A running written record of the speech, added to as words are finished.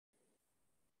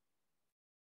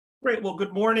Great. Well,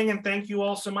 good morning, and thank you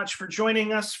all so much for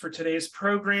joining us for today's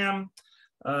program.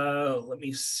 Let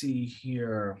me see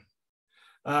here.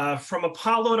 From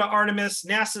Apollo to Artemis,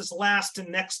 NASA's last and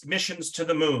next missions to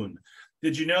the moon.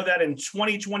 Did you know that in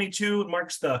 2022, it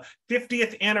marks the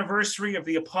 50th anniversary of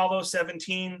the Apollo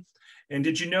 17? And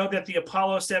did you know that the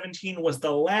Apollo 17 was the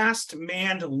last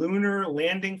manned lunar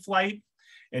landing flight?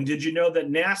 And did you know that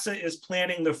NASA is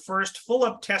planning the first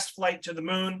full-up test flight to the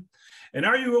moon? And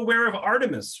are you aware of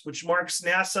Artemis, which marks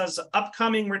NASA's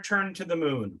upcoming return to the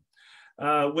moon,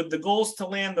 with the goals to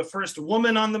land the first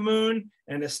woman on the moon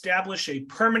and establish a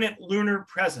permanent lunar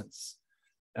presence?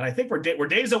 And I think we're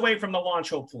days away from the launch,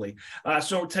 hopefully.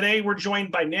 So today we're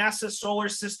joined by NASA Solar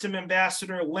System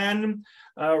Ambassador Len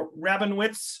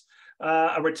Rabinowitz,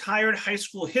 a retired high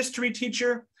school history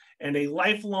teacher and a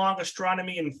lifelong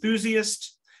astronomy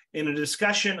enthusiast, in a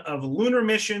discussion of lunar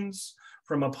missions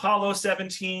from Apollo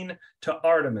 17 to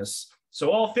Artemis.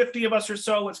 So all 50 of us or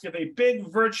so, let's give a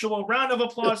big virtual round of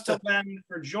applause to Len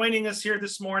for joining us here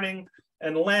this morning.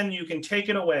 And Len, you can take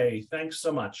it away. Thanks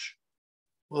so much.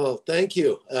 Well, thank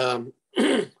you. My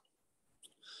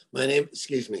name is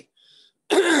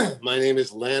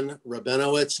Len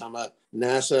Rabinowitz. I'm a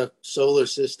NASA Solar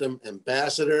System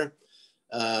Ambassador.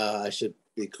 I should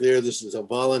be clear, this is a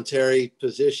voluntary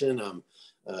position. I'm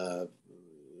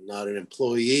not an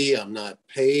employee. I'm not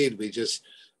paid. We just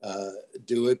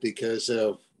do it because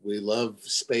we love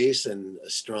space and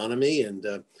astronomy, and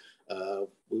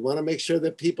we want to make sure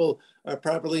that people are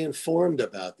properly informed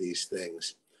about these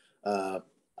things. I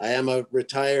am a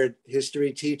retired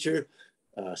history teacher.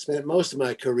 Spent most of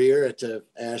my career at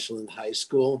Ashlander High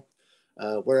School,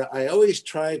 where I always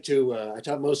tried to, I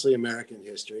taught mostly American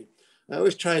history. I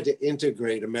always tried to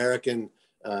integrate American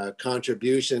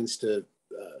contributions to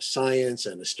science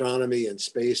and astronomy and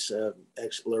space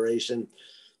exploration.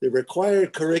 The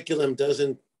required curriculum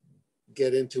doesn't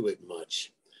get into it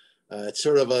much. It's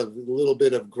sort of a little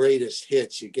bit of greatest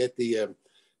hits. You get the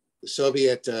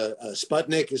Soviet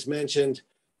Sputnik is mentioned,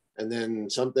 and then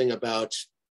something about,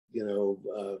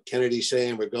 Kennedy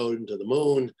saying we're going to the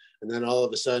moon, and then all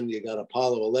of a sudden you got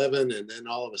Apollo 11, and then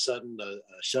all of a sudden a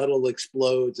shuttle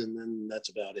explodes, and then that's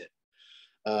about it.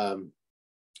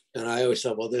 And I always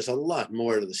thought, well, there's a lot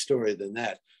more to the story than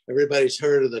that. Everybody's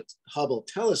heard of the Hubble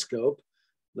telescope.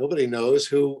 Nobody knows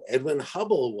who Edwin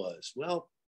Hubble was. Well,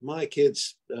 my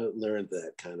kids learned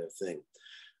that kind of thing.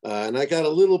 And I got a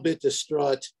little bit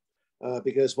distraught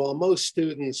because while most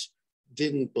students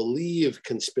didn't believe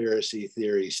conspiracy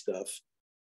theory stuff,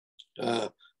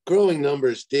 growing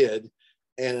numbers did.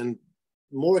 And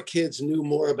more kids knew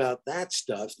more about that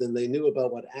stuff than they knew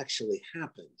about what actually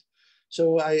happened.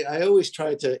 So I always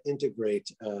try to integrate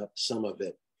some of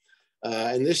it.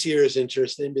 And this year is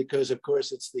interesting because, of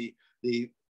course, it's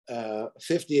the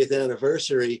 50th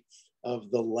anniversary of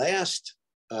the last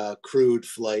crewed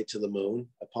flight to the moon,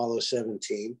 Apollo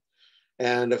 17.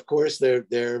 And of course,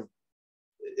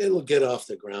 it'll get off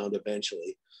the ground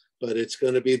eventually, but it's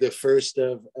going to be the first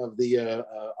of the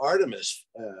Artemis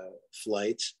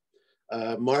flights,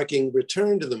 marking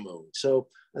return to the moon. So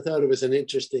I thought it was an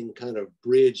interesting kind of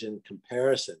bridge and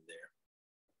comparison there.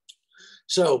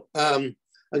 So I'm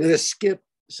going to skip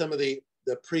some of the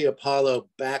pre-Apollo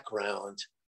background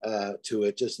to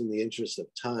it, just in the interest of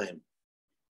time.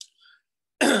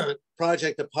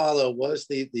 Project Apollo was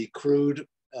the crewed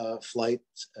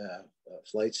flights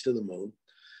to the moon.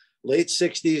 Late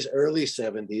 60s, early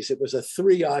 70s, it was a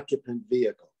 3-occupant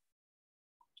vehicle.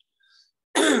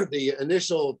 The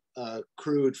initial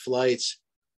crewed flights,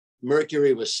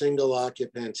 Mercury was single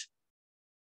occupant.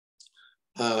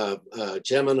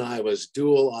 Gemini was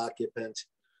dual occupant.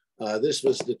 This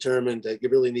was determined that you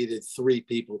really needed 3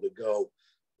 people to go.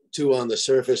 2 on the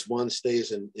surface, 1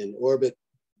 stays in orbit.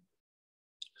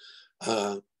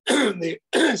 The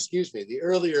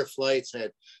earlier flights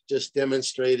had just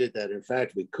demonstrated that, in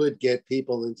fact, we could get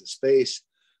people into space,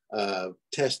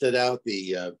 tested out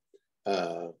the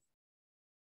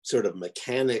sort of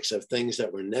mechanics of things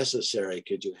that were necessary.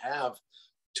 Could you have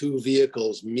 2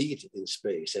 vehicles meet in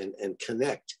space and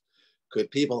connect? Could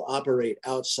people operate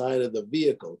outside of the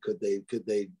vehicle? Could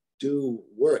they do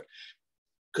work?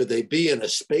 Could they be in a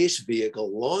space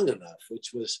vehicle long enough,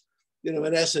 which was,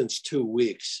 in essence, 2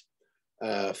 weeks,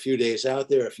 a few days out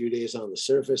there, a few days on the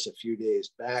surface, a few days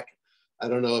back. I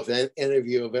don't know if any of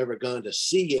you have ever gone to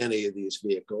see any of these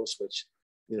vehicles, which,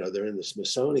 they're in the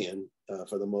Smithsonian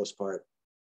for the most part.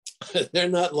 They're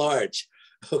not large,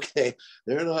 okay?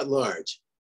 They're not large.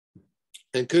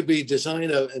 And could we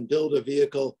design and build a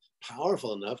vehicle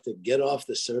powerful enough to get off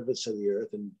the surface of the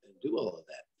Earth and do all of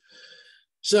that?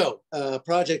 So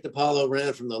Project Apollo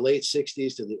ran from the late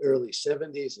 60s to the early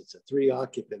 70s. It's a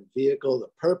 3-occupant vehicle. The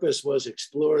purpose was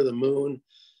explore the moon.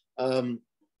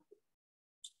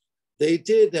 They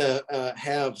did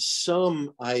have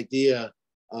some idea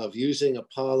of using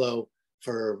Apollo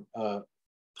for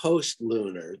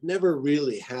post-lunar. It never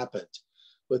really happened,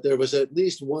 but there was at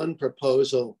least one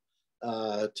proposal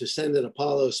to send an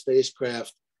Apollo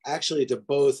spacecraft actually to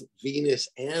both Venus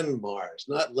and Mars,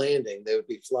 not landing. They would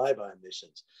be flyby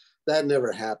missions. That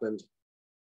never happened.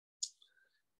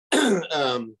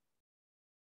 There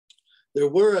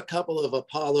were a couple of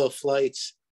Apollo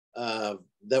flights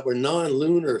that were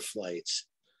non-lunar flights.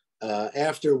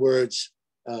 Afterwards,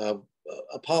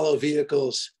 Apollo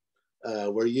vehicles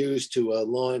were used to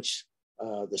launch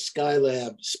the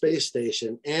Skylab space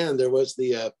station, and there was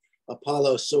the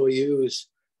Apollo-Soyuz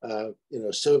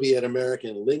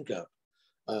Soviet-American link-up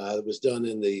that was done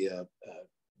in the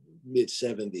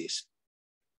mid-70s.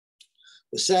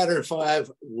 The Saturn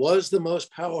V was the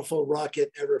most powerful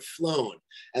rocket ever flown.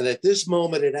 And at this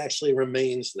moment, it actually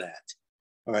remains that.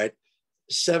 All right,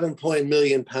 7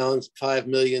 million pounds, 5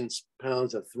 million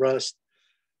pounds of thrust.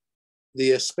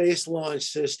 The Space Launch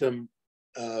System,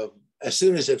 as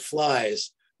soon as it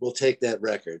flies, will take that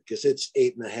record because it's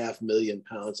 8.5 million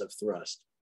pounds of thrust.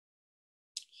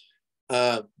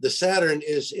 The Saturn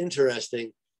is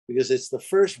interesting because it's the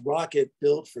first rocket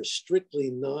built for strictly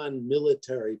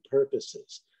non-military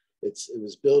purposes. It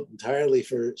was built entirely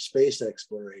for space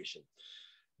exploration.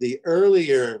 The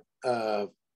earlier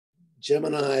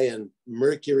Gemini and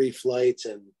Mercury flights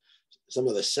and some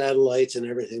of the satellites and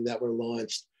everything that were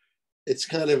launched, it's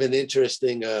kind of an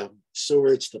interesting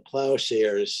swords to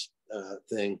plowshares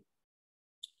thing.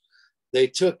 They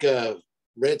took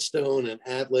Redstone and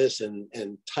Atlas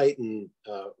and Titan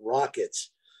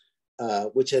rockets,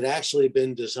 which had actually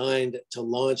been designed to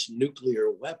launch nuclear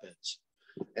weapons,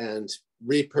 and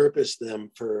repurposed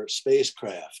them for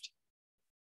spacecraft.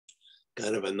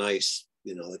 Kind of a nice,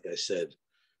 like I said,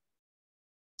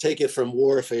 take it from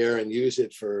warfare and use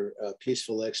it for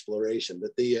peaceful exploration.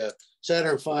 But the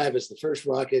Saturn V is the first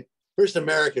rocket, first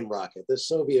American rocket. The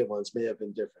Soviet ones may have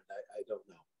been different, I don't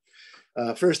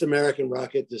know. First American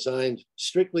rocket designed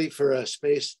strictly for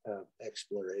space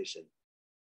exploration.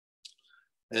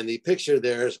 And the picture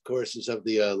there, of course, is of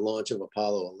the launch of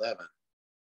Apollo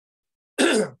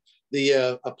 11.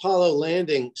 The Apollo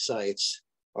landing sites,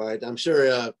 all right, I'm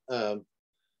sure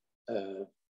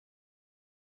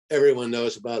everyone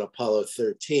knows about Apollo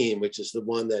 13, which is the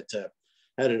one that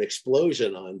had an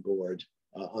explosion on board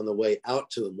on the way out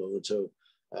to the moon. So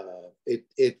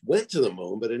it went to the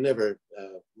moon, but it never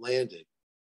landed.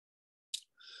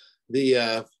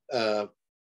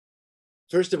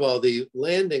 First of all, the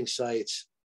landing sites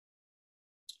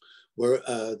were,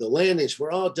 the landings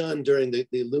were all done during the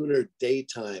lunar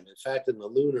daytime. In fact, in the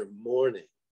lunar morning,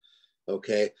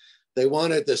 okay? They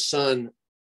wanted the sun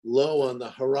low on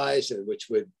the horizon, which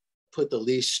would put the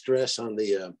least stress on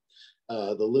the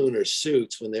lunar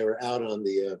suits when they were out on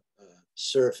the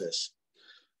surface.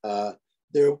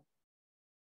 There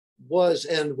was,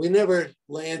 and we never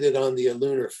landed on the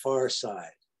lunar far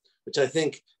side, which I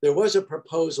think there was a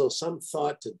proposal, some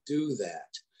thought to do that.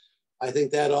 I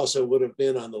think that also would have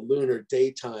been on the lunar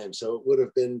daytime, so it would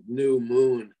have been new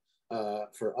moon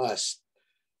for us.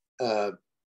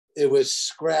 It was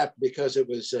scrapped because it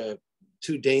was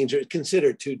too dangerous,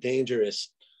 considered too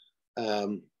dangerous.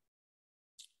 And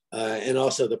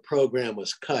also the program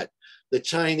was cut. The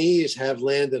Chinese have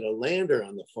landed a lander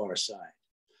on the far side,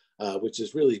 which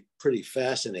is really pretty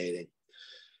fascinating.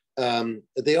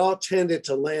 They all tended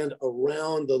to land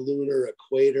around the lunar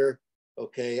equator.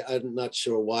 Okay, I'm not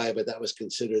sure why, but that was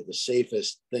considered the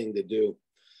safest thing to do.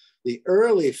 The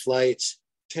early flights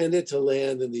tended to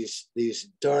land in these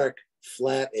dark,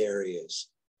 flat areas.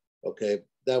 Okay,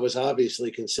 that was obviously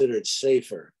considered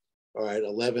safer. All right,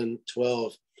 11,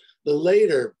 12. The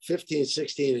later 15,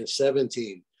 16, and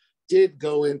 17 did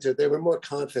go into, they were more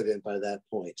confident by that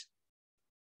point.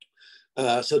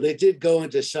 So they did go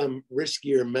into some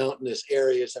riskier mountainous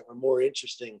areas that were more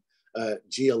interesting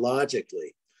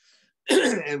geologically.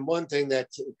 And one thing that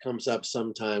comes up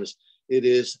sometimes, it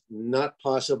is not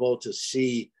possible to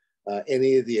see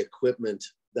any of the equipment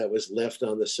that was left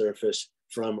on the surface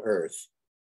from Earth,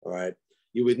 all right?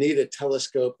 You would need a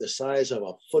telescope the size of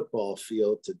a football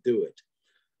field to do it.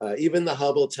 Even the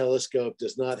Hubble telescope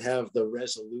does not have the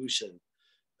resolution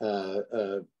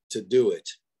to do it.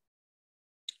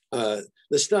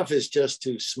 The stuff is just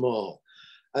too small.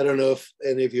 I don't know if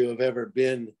any of you have ever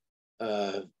been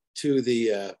to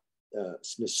the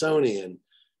Smithsonian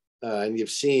and you've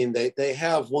seen they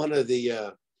have one of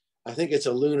the I think it's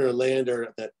a lunar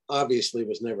lander that obviously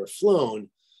was never flown,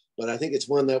 but I think it's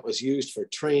one that was used for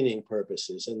training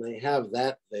purposes, and they have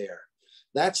that there.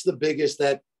 That's the biggest,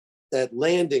 that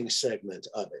landing segment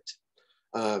of it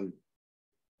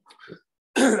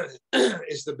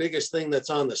is the biggest thing that's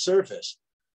on the surface.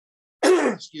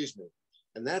 Excuse me.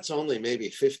 And that's only maybe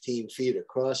 15 feet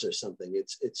across or something.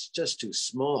 It's just too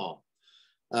small.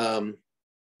 So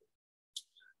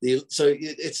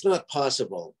it's not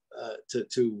possible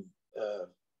to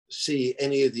see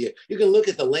any of the, you can look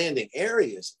at the landing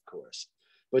areas, of course,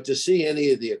 but to see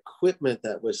any of the equipment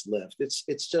that was left,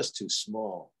 it's just too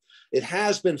small. It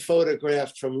has been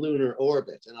photographed from lunar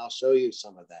orbit, and I'll show you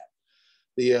some of that.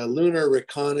 The Lunar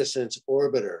Reconnaissance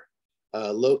Orbiter,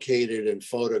 located and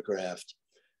photographed.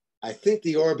 I think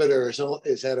the orbiter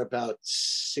is at about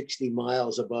 60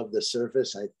 miles above the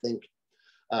surface, I think.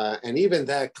 And even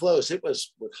that close, it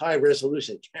was with high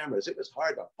resolution cameras, it was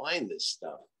hard to find this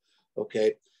stuff.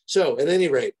 Okay, so at any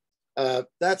rate,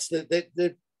 that's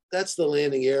the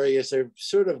landing areas. They're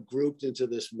sort of grouped into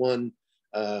this one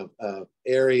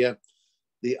area.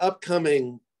 The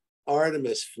upcoming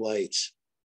Artemis flights,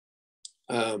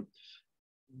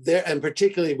 there, and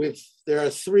particularly there are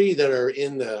 3 that are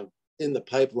in the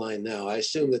pipeline now. I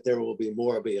assume that there will be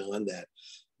more beyond that.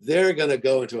 They're going to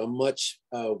go into a much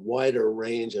wider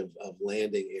range of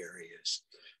landing areas.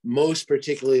 Most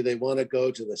particularly, they want to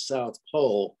go to the South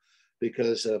Pole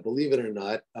because, believe it or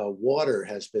not, water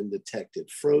has been detected.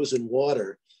 Frozen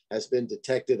water has been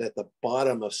detected at the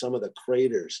bottom of some of the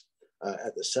craters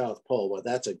at the South Pole. Well,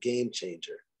 that's a game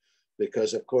changer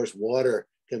because, of course, water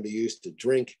can be used to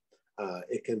drink.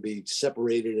 It can be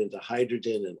separated into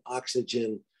hydrogen and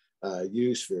oxygen,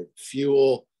 used for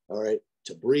fuel, all right,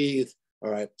 to breathe. All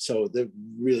right, so they're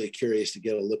really curious to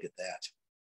get a look at that.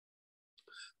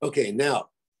 Okay, now,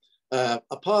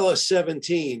 Apollo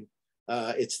 17,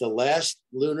 it's the last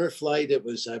lunar flight. It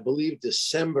was, I believe,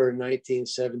 December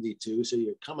 1972. So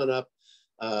you're coming up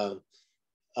on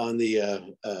the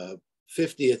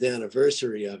 50th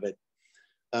anniversary of it.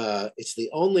 It's the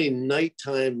only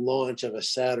nighttime launch of a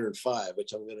Saturn V,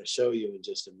 which I'm going to show you in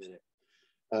just a minute.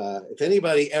 If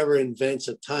anybody ever invents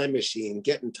a time machine,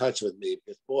 get in touch with me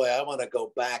because, boy, I want to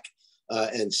go back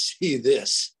and see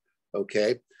this,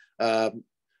 okay? And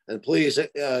please,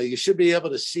 you should be able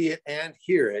to see it and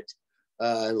hear it.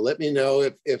 And let me know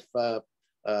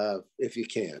if you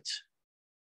can't.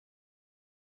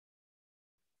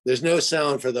 There's no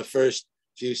sound for the first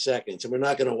few seconds, and we're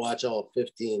not going to watch all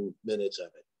 15 minutes of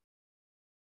it.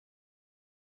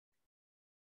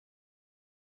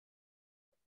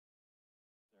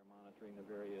 The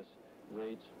various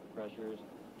rates, pressures,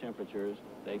 temperatures.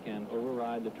 They can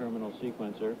override the terminal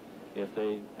sequencer if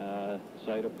they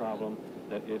cite a problem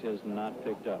that it has not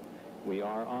picked up. We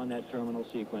are on that terminal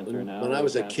sequencer now. When I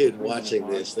was a kid watching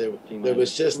this, there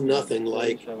was just nothing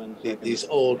like these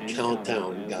old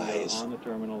countdown guys on the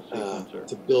terminal sequencer.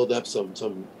 To build up some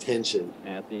tension.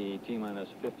 At the T-minus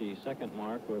 50-second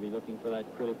mark, we'll be looking for that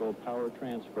critical power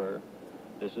transfer.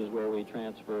 This is where we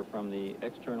transfer from the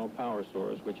external power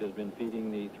source, which has been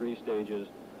feeding the 3 stages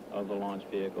of the launch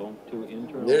vehicle, to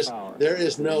internal power. There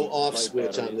is no off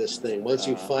switch on this thing. Once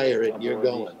you fire it, you're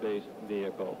going. Space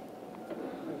vehicle.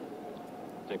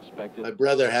 It's expected. My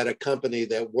brother had a company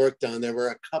that worked on. There were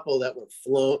a couple that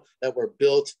were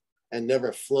built and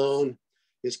never flown.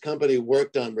 His company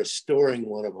worked on restoring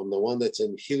one of them, the one that's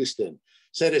in Houston.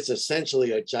 Said it's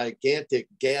essentially a gigantic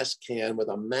gas can with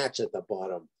a match at the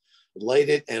bottom. Light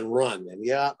it and run. And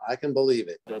yeah, I can believe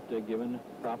it. That given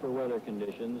proper weather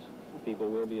conditions, people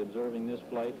will be observing this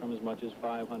flight from as much as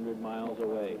 500 miles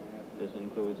away. This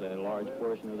includes a large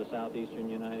portion of the southeastern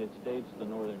United States, the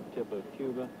northern tip of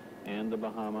Cuba, and the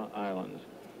Bahama Islands.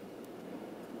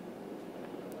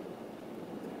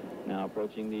 Now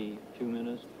approaching the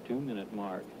 2-minute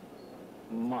mark.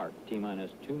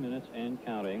 T-minus 2 minutes and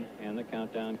counting, and the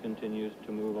countdown continues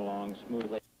to move along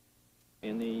smoothly.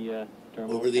 In the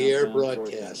terminal over-the-air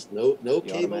broadcast, no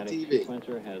cable TV. The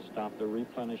sequencer has stopped the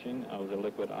replenishing of the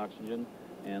liquid oxygen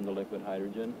and the liquid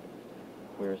hydrogen.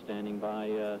 We're standing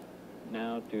by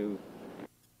now to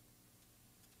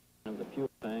the fuel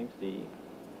tanks, the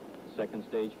 2nd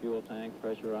stage fuel tank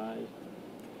pressurized,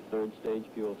 3rd stage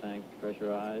fuel tank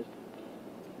pressurized.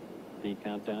 The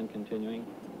countdown continuing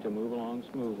to move along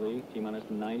smoothly. T-minus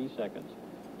 90 seconds.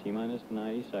 T-minus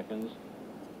 90 seconds.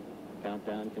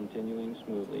 Countdown continuing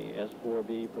smoothly.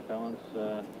 S4B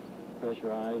propellants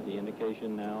pressurized. The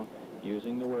indication now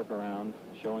using the workaround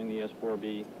showing the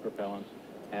S4B propellants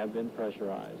have been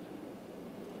pressurized.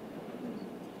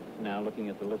 Now looking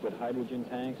at the liquid hydrogen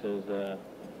tanks as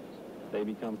they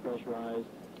become pressurized.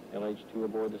 LH2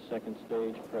 aboard the second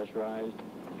stage, pressurized.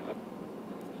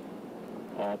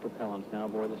 All propellants now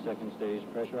aboard the second stage,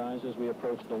 pressurized as we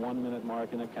approach the 1 minute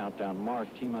mark in the countdown. Mark,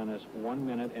 T-minus 1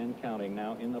 minute and counting,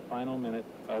 now in the final minute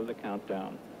of the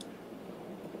countdown.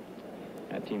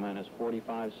 At T-minus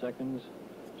 45 seconds,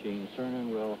 Gene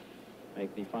Cernan will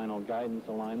make the final guidance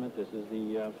alignment. This is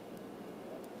the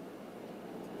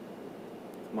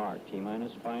mark,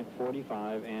 T-minus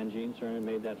 45, and Gene Cernan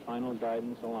made that final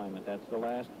guidance alignment. That's the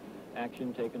last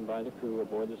action taken by the crew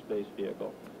aboard the space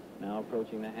vehicle. Now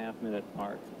approaching the half-minute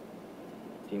mark.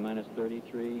 T-minus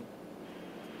 33,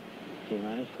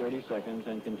 T-minus 30 seconds,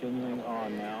 and continuing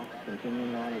on now.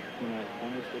 Continuing on at T-minus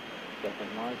 26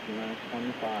 second mark, T-minus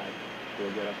 25.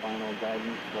 We'll get a final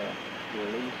guidance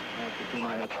release after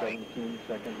T-minus 17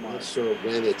 second mark. I'm not sure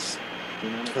when it's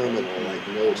terminal, like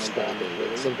no stopping,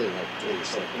 but something like 10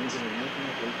 seconds.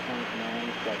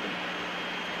 8.9 seconds.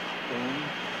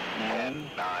 10,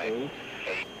 9,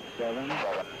 8, 7,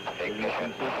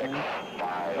 ignition sequence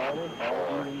started,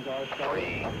 all engines are started.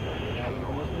 Ignition,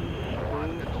 2,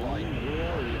 1,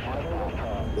 0, the auto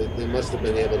liftoff. They must have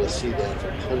been able to see that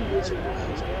from hundreds of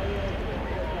miles away.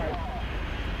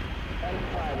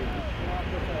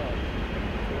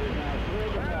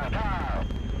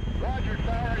 Roger,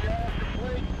 tower, y'all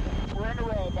complete. We're in the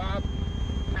roll, Bob.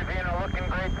 Looking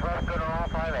great, thrust good on all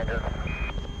 5 engines.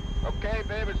 Okay,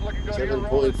 babe, it's looking good.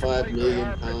 7.5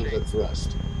 million pounds of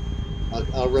thrust.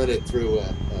 I'll run it through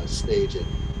staging.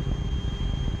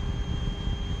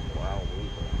 Wow.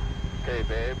 Okay,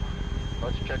 babe,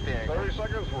 let's check the angle. 30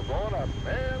 seconds, we're going up.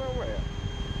 Man, oh man.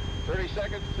 30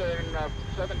 seconds and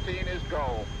 17 is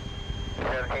go.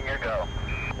 17, your go.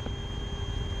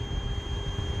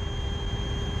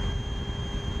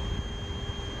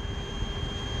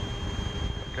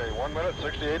 Okay, 1 minute,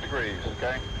 68 degrees,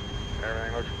 okay?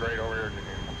 Everything looks great over here,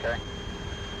 okay?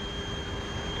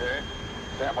 Okay,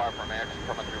 stand by for max,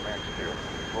 coming through max Q.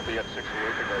 We'll be at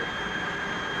 68 degrees.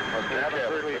 Let's get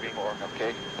it leaving more,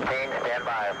 okay? Team, stand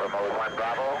by for mode 1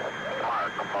 Bravo.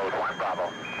 Mark, mode 1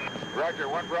 Bravo. Roger,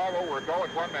 1 Bravo, we're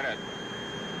going 1 minute.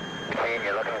 Team,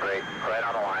 you're looking great, right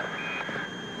on the line.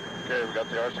 Okay, we got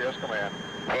the RCS command.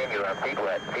 Team, you have feet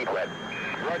wet, feet wet.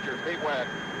 Roger, feet wet.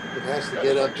 It has to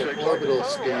get up to orbital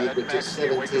speed, which is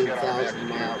 17,000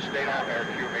 miles. And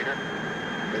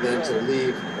then to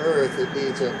leave Earth, it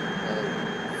needs a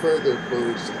further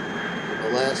boost in the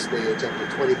last stage up to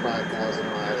 25,000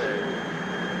 miles.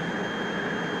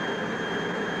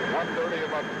 130,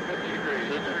 about 50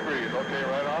 degrees. 50 degrees, okay,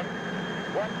 right on.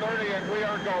 130 and we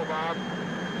are go, Bob.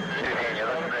 You're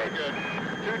looking great. Good.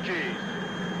 2 Gs.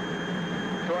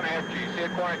 2.5 Gs. See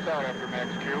it quiets out after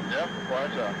max Q. Yep,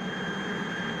 quiets out.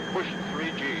 Pushing 3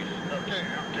 Gs. Okay,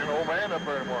 get an old man up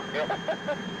there anymore. Yep.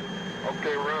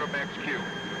 Okay, we're out of max Q.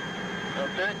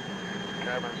 Okay.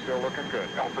 Cabin's still looking good.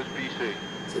 Compass PC.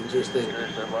 It's interesting.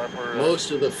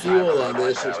 Most of the fuel on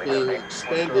this is being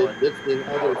expended lifting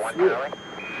other fuel.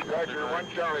 Roger, 1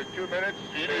 Charlie, 2 minutes.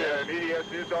 EDS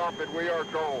is off and we are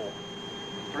go.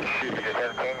 3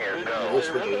 Gs. Most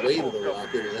of the weight of the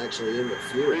rocket is actually in the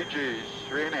fuel. 3 Gs,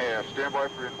 3.5. Stand by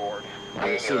for inboard.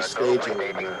 You see staging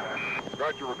in there.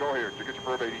 Roger, we'll go here. Tickets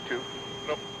for 82.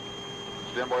 Nope.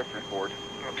 Stand by for inboard.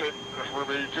 Okay, that's for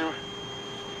 82.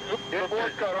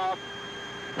 Inboard cut off.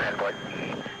 Standby.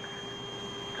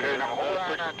 Okay, now hold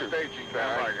on to staging.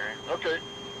 Okay.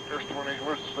 Here's 20.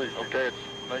 Where's the stage? Okay, it's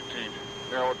 19.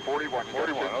 Now at 41.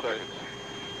 41, okay.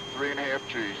 3.5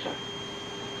 Gs.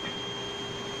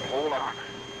 Hold on.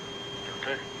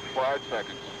 Okay. 5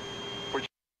 seconds. Push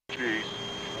Gs.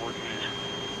 4 Gs.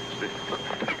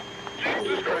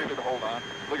 Jesus Christ, hold on.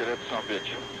 Look at that son of a bitch.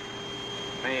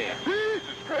 Man.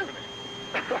 Jesus Christ.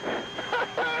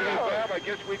 I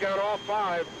guess we got all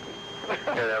 5.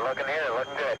 Yeah, they're looking here,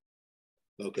 looking good.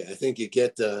 Okay, I think you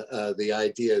get the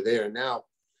idea there. Now,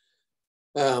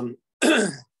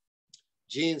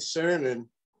 Gene Cernan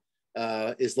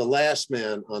is the last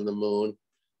man on the moon.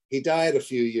 He died a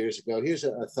few years ago. Here's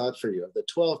a thought for you. Of the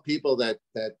 12 people that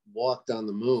walked on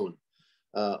the moon,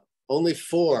 only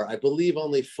 4, I believe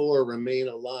only 4 remain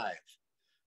alive.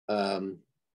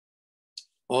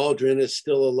 Aldrin is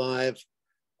still alive.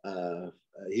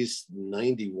 He's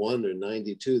 91 or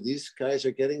 92. These guys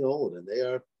are getting old and they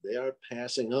are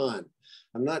passing on.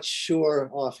 I'm not sure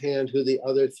offhand who the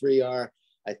other 3 are.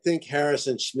 I think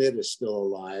Harrison Schmitt is still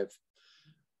alive.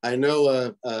 I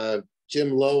know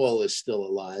Jim Lowell is still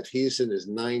alive. He's in his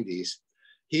 90s.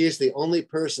 He is the only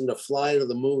person to fly to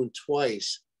the moon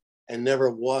twice and never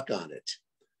walk on it.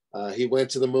 He went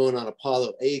to the moon on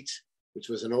Apollo 8, which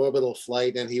was an orbital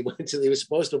flight, and he was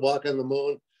supposed to walk on the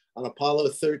moon on Apollo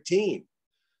 13.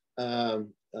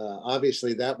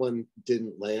 obviously that one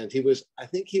didn't land. I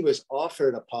think he was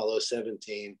offered Apollo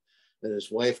 17, and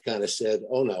his wife kind of said,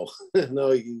 "Oh no,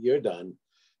 no, you're done."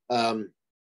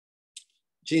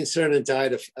 Gene Cernan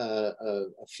died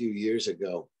a few years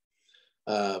ago.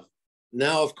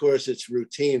 Now, of course, it's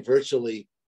routine. Virtually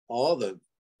all the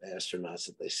astronauts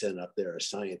that they send up there are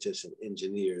scientists and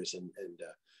engineers and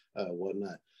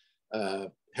whatnot.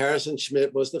 Harrison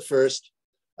Schmitt was the first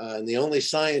and the only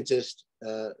scientist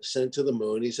sent to the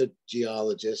moon. He's a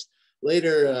geologist,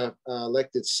 later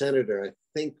elected senator, I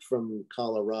think from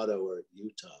Colorado or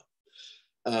Utah.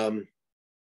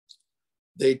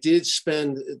 They did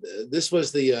spend, this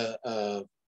was the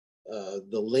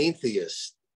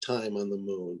lengthiest time on the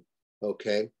moon,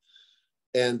 okay?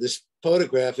 And this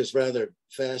photograph is rather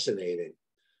fascinating.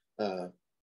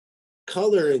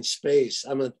 Color in space,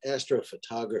 I'm an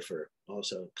astrophotographer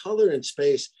also. Color in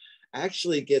space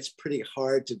actually gets pretty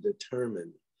hard to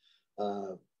determine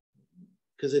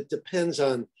because it depends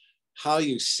on how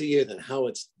you see it and how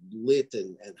it's lit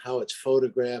and how it's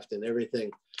photographed and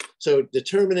everything. So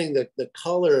determining the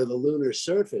color of the lunar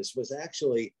surface was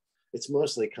actually, it's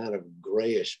mostly kind of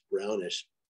grayish, brownish,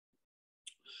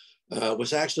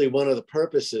 was actually one of the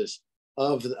purposes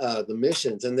of the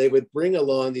missions. And they would bring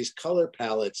along these color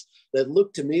palettes that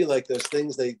looked to me like those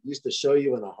things they used to show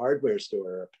you in a hardware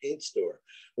store or a paint store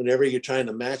whenever you're trying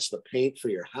to match the paint for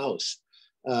your house.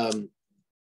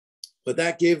 But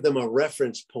that gave them a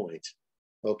reference point,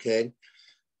 okay?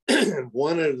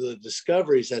 One of the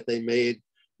discoveries that they made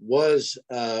was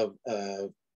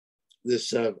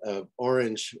this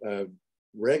orange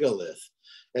regolith.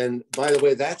 And by the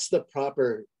way, that's the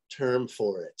proper term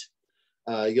for it.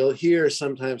 You'll hear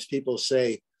sometimes people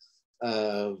say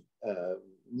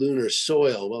lunar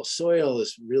soil. Well, soil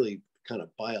is really kind of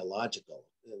biological.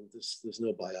 There's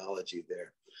no biology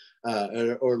there.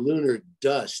 Or lunar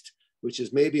dust, which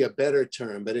is maybe a better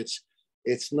term, but it's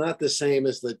not the same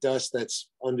as the dust that's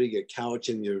under your couch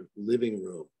in your living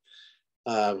room.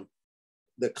 The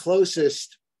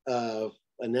closest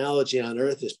analogy on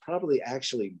Earth is probably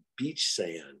actually beach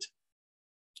sand.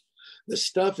 The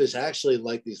stuff is actually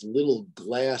like these little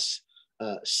glass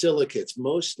silicates,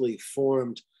 mostly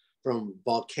formed from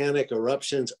volcanic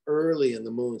eruptions early in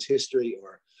the moon's history,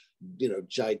 or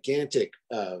gigantic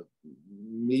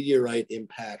meteorite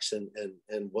impacts and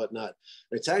whatnot.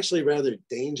 It's actually rather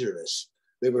dangerous.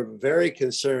 They were very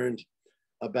concerned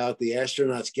about the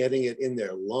astronauts getting it in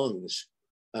their lungs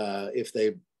if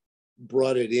they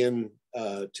brought it in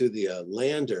to the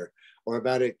lander, or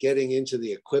about it getting into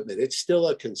the equipment. It's still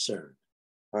a concern,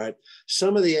 all right?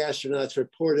 Some of the astronauts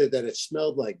reported that it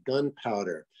smelled like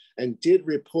gunpowder, and did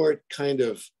report kind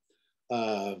of,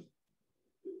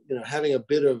 having a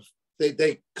bit of,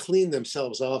 they cleaned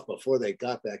themselves off before they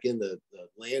got back in the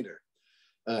lander,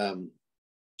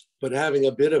 but having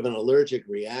a bit of an allergic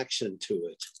reaction to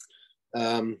it.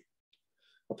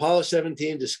 Apollo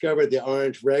 17 discovered the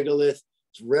orange regolith,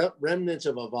 remnants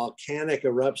of a volcanic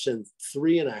eruption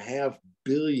 3.5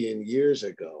 billion years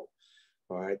ago.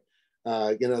 All right,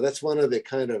 that's one of the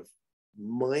kind of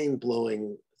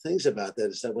mind-blowing things about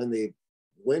that, is that when they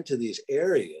went to these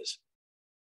areas,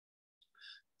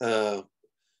 that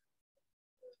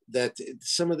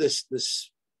some of these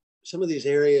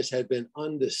areas had been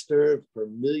undisturbed for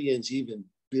millions, even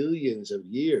billions of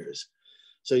years.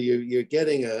 So you're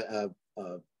getting a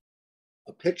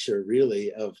picture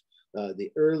really of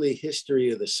the early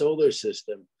history of the solar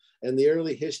system and the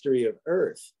early history of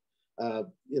Earth.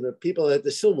 People had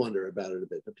to still wonder about it a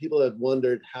bit, but people had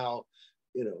wondered how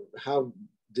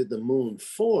did the moon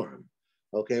form?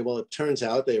 Okay, well, it turns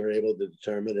out they were able to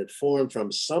determine it formed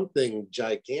from something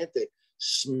gigantic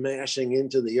smashing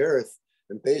into the Earth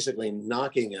and basically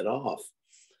knocking it off.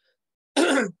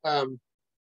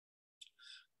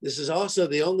 This is also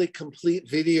the only complete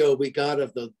video we got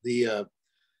of the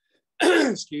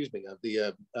excuse me, of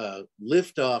the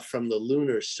liftoff from the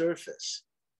lunar surface.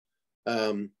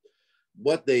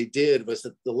 What they did was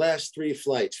that the last 3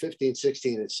 flights, 15,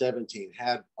 16, and 17,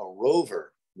 had a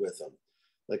rover with them.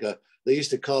 They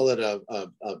used to call it a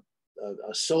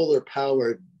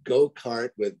solar-powered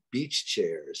go-kart with beach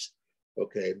chairs,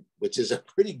 okay, which is a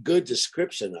pretty good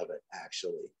description of it,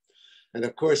 actually. And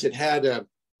of course, it had a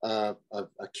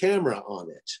camera on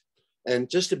it. And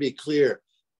just to be clear,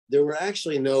 there were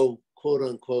actually no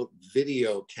quote-unquote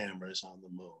video cameras on the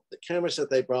moon. The cameras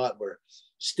that they brought were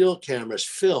still cameras,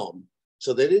 film,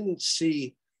 so they didn't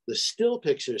see the still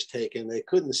pictures taken. They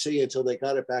couldn't see until they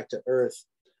got it back to Earth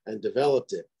and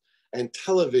developed it. And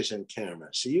television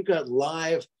cameras. So you got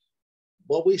live,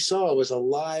 what we saw was a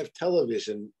live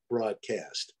television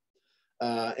broadcast.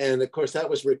 And of course that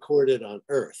was recorded on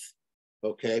Earth.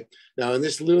 Okay. Now in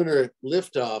this lunar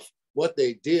liftoff, what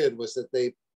they did was that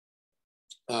they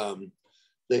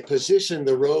positioned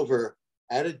the rover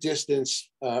at a distance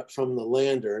from the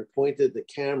lander and pointed the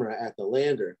camera at the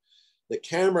lander. The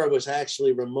camera was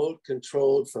actually remote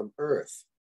controlled from Earth,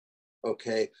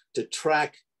 okay, to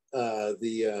track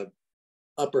the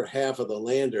upper half of the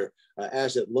lander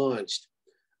as it launched.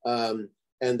 And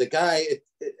the guy,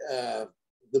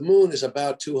 the moon is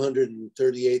about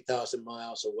 238,000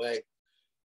 miles away.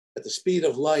 At the speed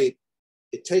of light,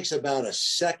 it takes about a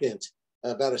second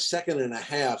and a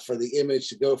half for the image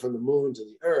to go from the moon to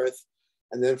the Earth,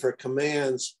 and then for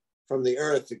commands from the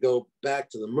Earth to go back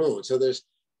to the moon. So there's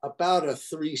about a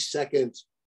 3-second,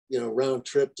 round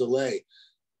trip delay.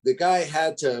 The guy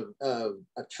had to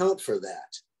account for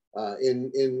that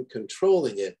in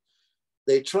controlling it.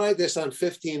 They tried this on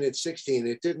 15 and 16.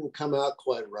 It didn't come out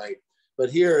quite right, but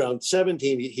here on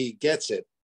 17, he gets it.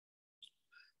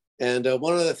 And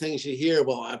one of the things you hear,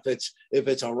 well, if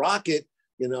it's a rocket,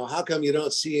 how come you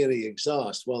don't see any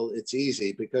exhaust? Well, it's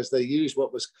easy because they used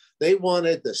they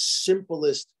wanted the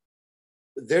simplest.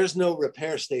 There's no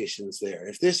repair stations there.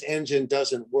 If this engine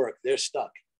doesn't work, they're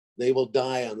stuck. They will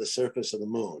die on the surface of the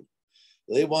moon.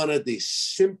 They wanted the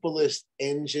simplest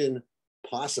engine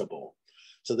possible.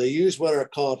 So they use what are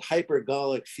called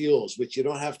hypergolic fuels, which you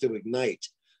don't have to ignite.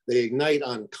 They ignite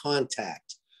on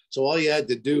contact. So all you had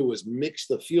to do was mix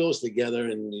the fuels together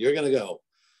and you're going to go.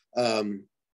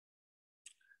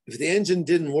 If the engine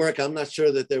didn't work, I'm not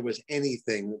sure that there was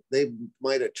anything. They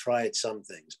might have tried some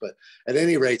things, but at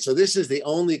any rate, so this is the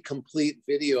only complete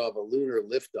video of a lunar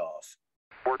liftoff.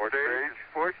 Port stage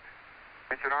pushed.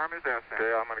 Engine arm is S.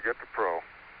 Okay, I'm going to get the pro.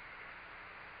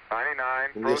 99.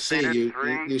 And you'll see,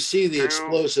 you see the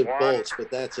explosive bolts, but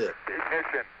that's it.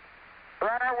 Ignition.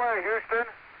 Right away, Houston.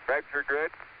 Regs are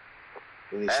good.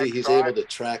 And you see he's able to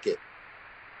track it.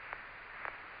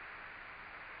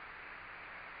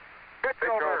 Pitch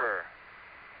over.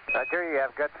 Roger, you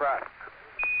have good thrust.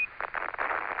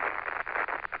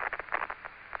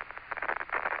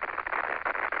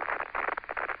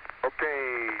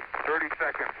 Okay, 30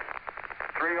 seconds.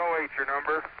 308 your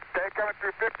number. Okay, coming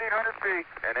through 1,500 feet,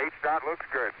 and H-dot looks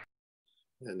good.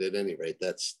 And at any rate,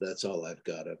 that's all I've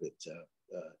got of it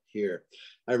here.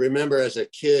 I remember as a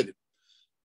kid,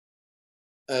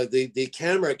 the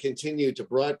camera continued to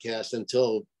broadcast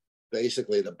until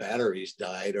basically the batteries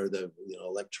died or the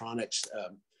electronics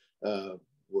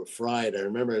were fried. I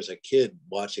remember as a kid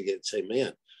watching it and say,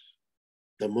 man,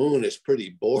 the moon is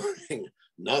pretty boring.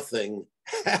 Nothing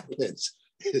happens.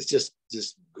 It's just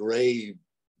gray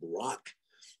rock.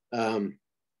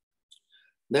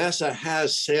 NASA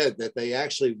has said that they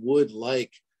actually would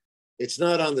like, it's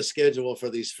not on the schedule for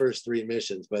these first 3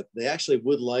 missions, but they actually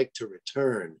would like to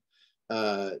return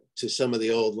to some of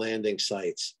the old landing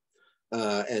sites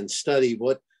and study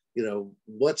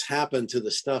what's happened to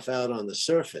the stuff out on the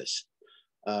surface.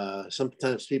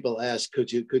 Sometimes people ask,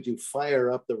 could you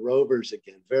fire up the rovers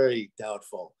again? Very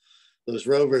doubtful. Those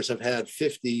rovers have had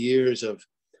 50 years of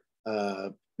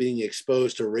being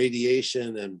exposed to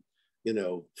radiation and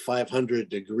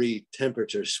 500-degree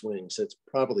temperature swings. It's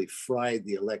probably fried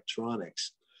the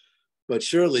electronics. But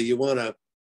surely you want to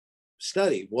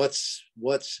study what's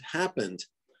happened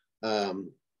to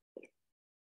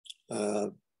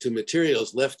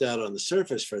materials left out on the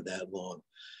surface for that long.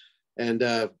 And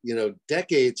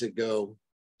decades ago,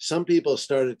 some people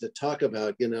started to talk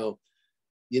about, you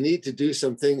need to do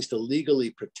some things to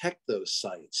legally protect those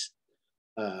sites.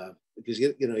 Because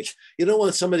you don't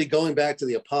want somebody going back to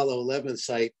the Apollo 11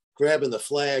 site, grabbing the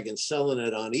flag and selling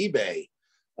it on eBay,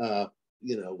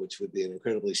 which would be an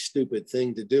incredibly stupid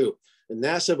thing to do. And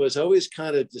NASA was always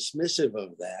kind of dismissive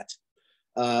of that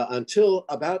until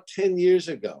about 10 years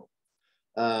ago.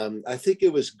 I think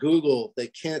it was Google, they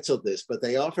canceled this, but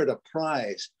they offered a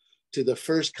prize to the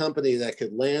first company that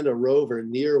could land a rover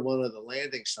near one of the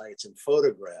landing sites and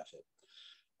photograph it.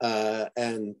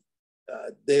 And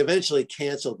they eventually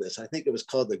canceled this. I think it was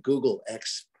called the Google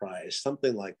X Prize,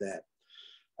 something like that.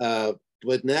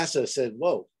 But NASA said,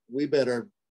 whoa, we better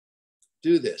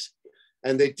do this.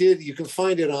 And they did, you can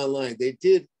find it online. They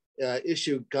did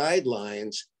issue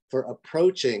guidelines for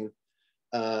approaching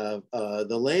the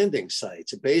landing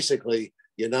sites. Basically,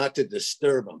 you're not to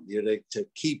disturb them. You're to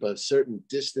keep a certain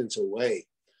distance away.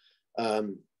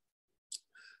 I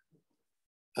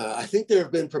think there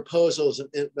have been proposals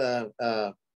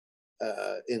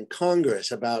in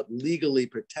Congress about legally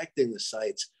protecting the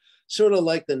sites, sort of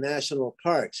like the national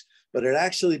parks, but it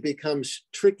actually becomes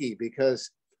tricky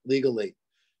because legally,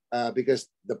 because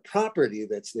the property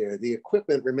that's there, the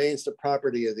equipment remains the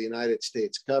property of the United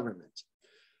States government.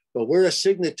 but we're a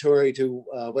signatory to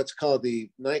what's called the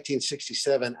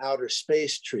 1967 Outer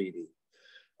Space Treaty,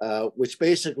 which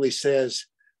basically says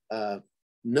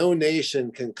no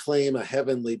nation can claim a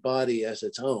heavenly body as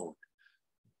its own.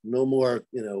 No more,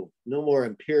 no more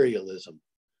imperialism.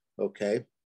 Okay.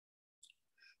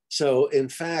 So in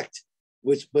fact,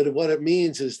 but what it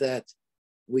means is that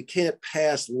we can't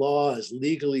pass laws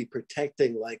legally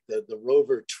protecting like the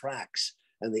rover tracks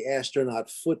and the astronaut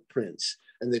footprints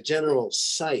and the general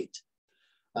site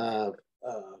of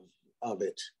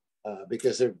it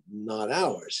because they're not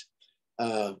ours.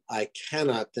 I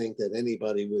cannot think that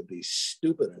anybody would be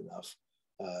stupid enough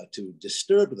to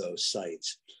disturb those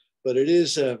sites, but it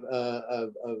is a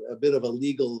bit of a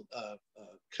legal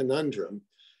conundrum.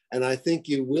 And I think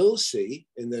you will see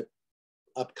in the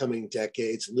upcoming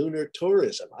decades lunar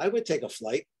tourism. I would take a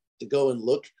flight to go and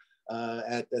look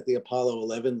at the Apollo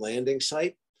 11 landing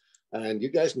site, and you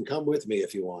guys can come with me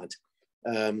if you want.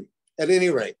 At any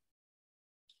rate,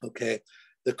 okay,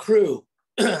 the crew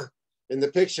in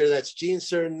the picture, that's Gene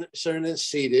Cernan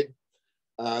seated.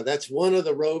 That's one of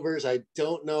the rovers. I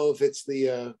don't know if it's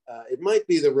the, it might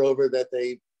be the rover that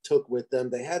they took with them.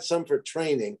 They had some for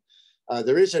training.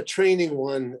 There is a training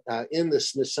one in the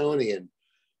Smithsonian,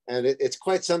 and it's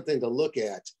quite something to look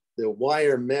at. The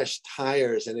wire mesh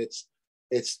tires, and it's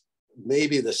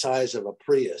maybe the size of a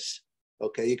Prius.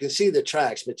 Okay, you can see the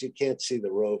tracks, but you can't see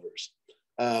the rovers.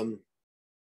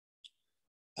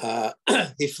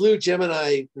 He flew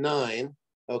Gemini 9,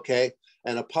 okay,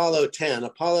 and Apollo 10.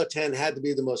 Apollo 10 had to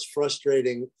be the most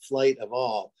frustrating flight of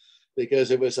all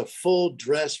because it was a full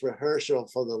dress rehearsal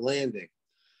for the landing.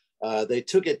 They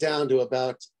took it down to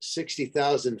about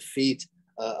 60,000 feet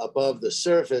above the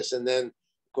surface, and then,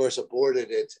 of course, aborted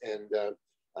it, and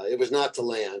it was not to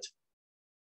land.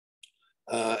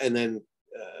 And then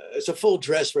it's a full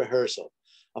dress rehearsal.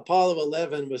 Apollo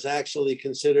 11 was actually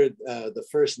considered the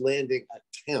first landing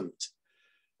attempt.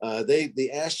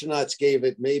 The astronauts gave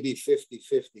it maybe 50-50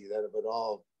 that it would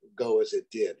all go as it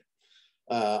did.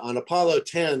 On Apollo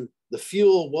 10, the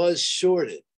fuel was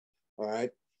shorted, all right?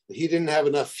 He didn't have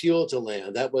enough fuel to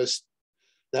land. That was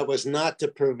not to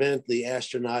prevent the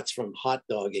astronauts from hot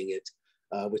dogging it,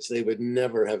 which they would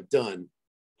never have done.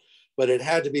 But it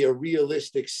had to be a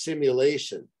realistic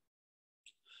simulation.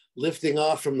 Lifting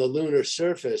off from the lunar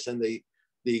surface, and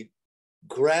the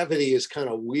gravity is kind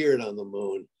of weird on the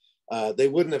moon. They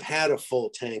wouldn't have had a full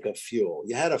tank of fuel.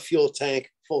 You had a full tank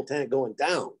going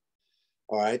down,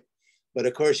 all right? But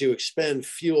of course you expend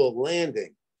fuel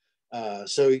landing.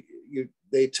 So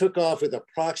they took off with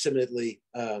approximately,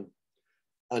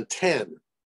 on 10,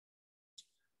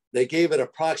 they gave it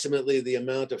approximately the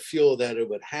amount of fuel that it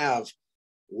would have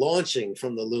launching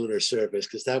from the lunar surface,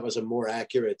 because that was a more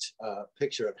accurate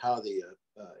picture of how the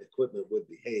equipment would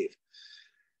behave.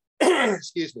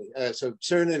 Excuse me. So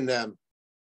Cernan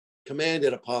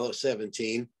commanded Apollo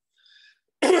 17.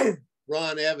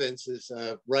 Ron Evans is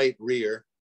right rear,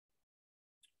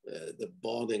 the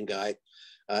balding guy.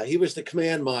 He was the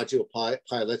command module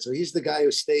pilot, so he's the guy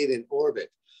who stayed in orbit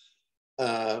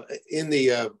in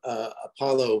the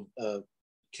Apollo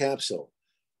capsule.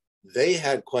 They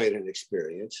had quite an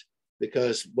experience,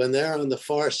 because when they're on the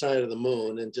far side of the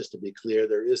moon, and just to be clear,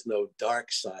 there is no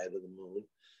dark side of the moon.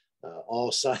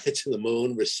 All sides of the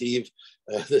moon receive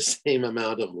the same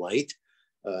amount of light.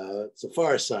 It's the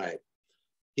far side.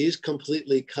 He's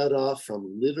completely cut off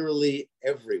from literally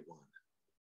everyone,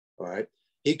 all right?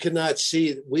 He could not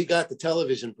see, we got the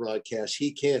television broadcast,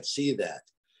 he can't see that.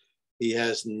 He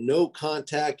has no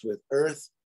contact with Earth,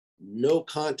 no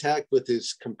contact with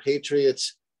his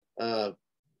compatriots on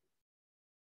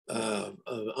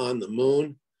the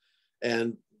moon.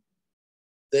 And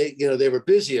they were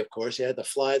busy, of course. They had to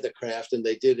fly the craft, and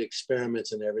they did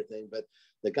experiments and everything. But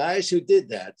the guys who did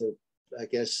that, I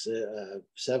guess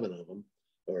 7 of them,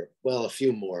 or well, a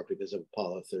few more because of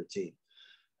Apollo 13,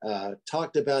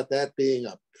 talked about that being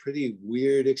a pretty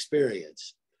weird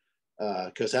experience.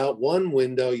 Because out one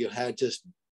window you had just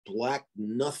black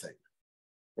nothing,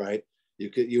 right?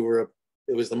 It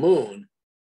was the moon,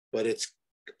 but it's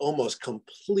almost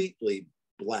completely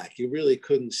black. You really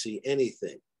couldn't see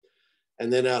anything.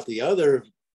 And then out the other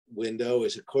window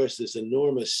is, of course, this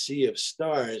enormous sea of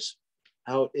stars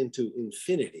out into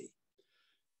infinity.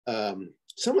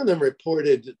 Some of them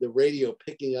reported the radio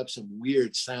picking up some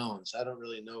weird sounds. I don't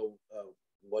really know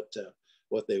what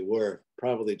they were,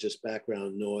 probably just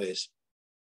background noise.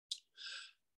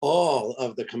 All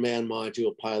of the command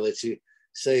module pilots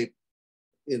say,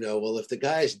 well, if the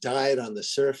guys died on the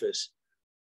surface,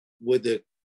 would the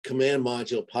command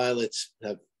module pilots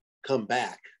have come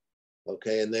back?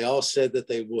 Okay, and they all said that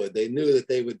they would. They knew that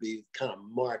they would be kind of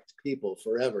marked people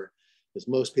forever, because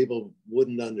most people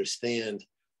wouldn't understand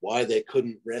why they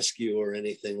couldn't rescue or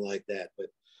anything like that.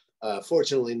 But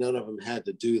fortunately, none of them had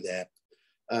to do that.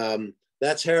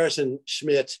 That's Harrison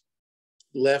Schmitt,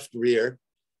 left rear,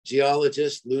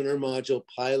 geologist, lunar module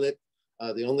pilot,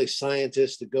 the only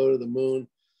scientist to go to the moon.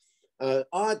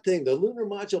 Odd thing, the lunar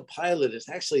module pilot is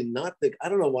actually not the, I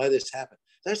don't know why this happened.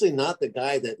 It's actually not the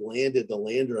guy that landed the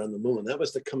lander on the moon. That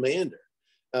was the commander.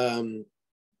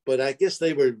 But I guess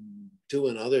they were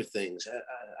doing other things.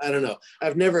 I don't know.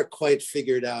 I've never quite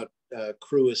figured out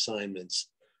crew assignments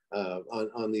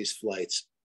on these flights.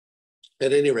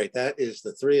 At any rate, that is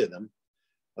the three of them.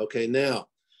 Okay, now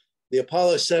the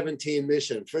Apollo 17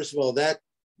 mission. First of all, that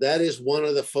is one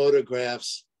of the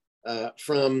photographs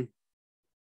from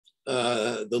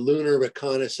the Lunar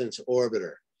Reconnaissance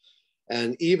Orbiter.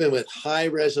 And even with high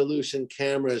resolution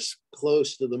cameras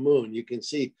close to the moon, you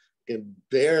can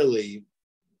barely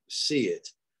see it,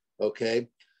 okay?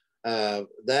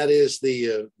 That is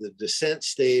the descent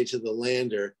stage of the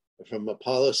lander from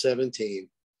Apollo 17,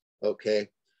 okay?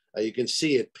 You can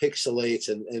see it pixelates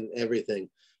and everything.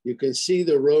 You can see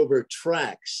the rover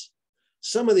tracks.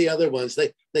 Some of the other ones,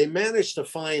 they managed to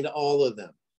find all of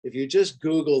them. If you just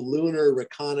Google Lunar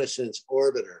Reconnaissance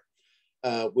Orbiter,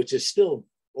 which is still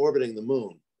orbiting the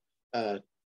moon,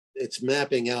 it's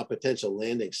mapping out potential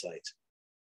landing sites.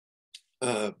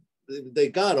 They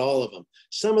got all of them.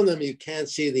 Some of them you can't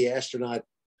see the astronaut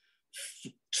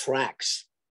tracks,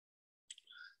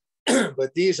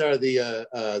 but these are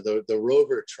the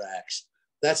rover tracks.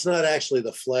 That's not actually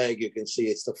the flag you can see,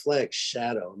 it's the flag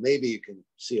shadow. Maybe you can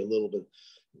see a little bit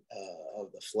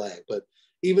of the flag, but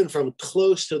even from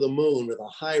close to the moon with a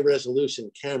high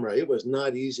resolution camera, it was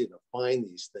not easy to find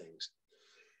these things.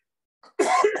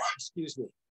 Excuse me.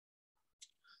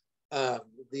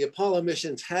 The Apollo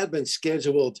missions had been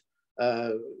scheduled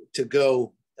to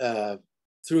go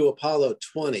through Apollo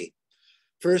 20.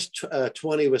 First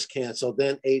 20 was canceled,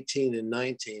 then 18 and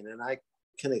 19. And I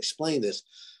can explain this.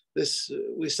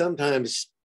 We sometimes,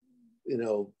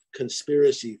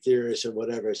 conspiracy theorists or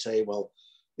whatever say, well,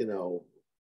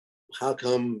 how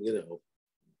come,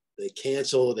 they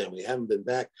canceled and we haven't been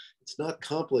back? It's not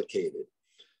complicated.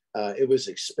 It was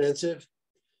expensive.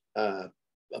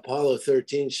 Apollo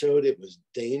 13 showed it was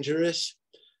dangerous.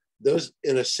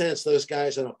 In a sense, those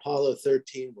guys on Apollo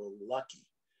 13 were lucky.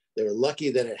 They were lucky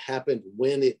that it happened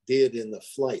when it did in the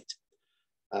flight.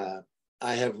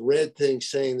 I have read things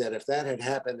saying that if that had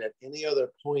happened at any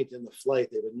other point in the flight,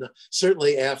 they would not,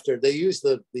 certainly after, they used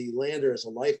the lander as a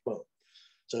lifeboat.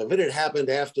 So if it had happened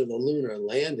after the lunar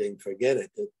landing, forget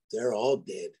it, they're all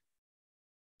dead.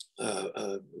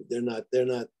 They're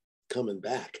not coming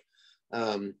back.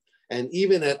 And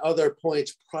even at other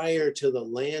points prior to the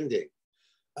landing,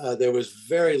 there was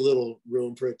very little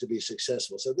room for it to be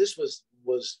successful. So this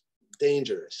was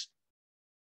dangerous.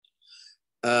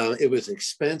 It was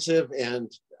expensive, and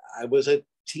I was a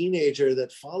teenager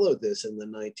that followed this in the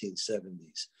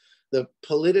 1970s. The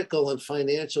political and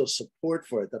financial support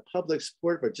for it, the public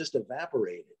support for it just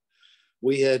evaporated.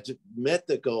 We had met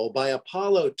the goal. By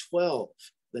Apollo 12,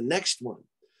 the next one,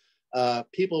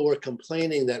 people were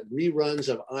complaining that reruns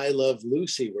of I Love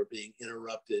Lucy were being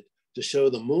interrupted to show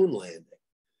the moon landing.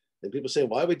 And people saying,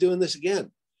 why are we doing this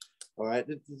again? All right,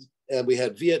 and we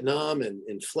had Vietnam and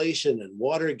inflation and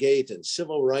Watergate and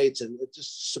civil rights, and it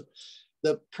just,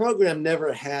 the program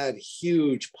never had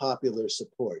huge popular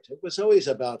support. It was always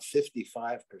about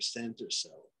 55% or so.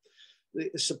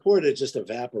 The support had just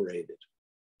evaporated.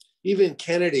 Even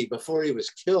Kennedy, before he was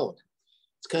killed,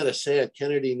 it's kind of sad,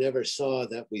 Kennedy never saw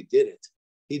that we did it.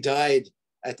 He died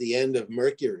at the end of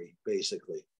Mercury,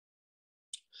 basically.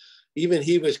 Even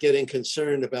he was getting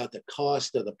concerned about the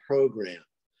cost of the program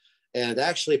and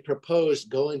actually proposed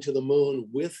going to the moon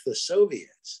with the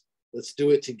Soviets. Let's do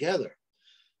it together.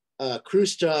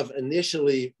 Khrushchev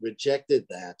initially rejected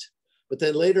that, but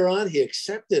then later on he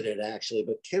accepted it actually,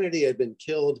 but Kennedy had been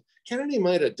killed. Kennedy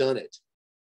might have done it.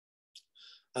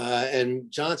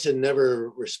 And Johnson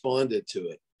never responded to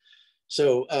it.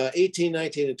 So 18,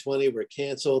 19, and 20 were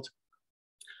canceled.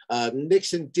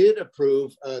 Nixon did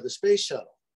approve the space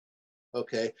shuttle,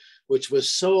 okay, which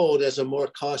was sold as a more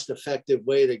cost-effective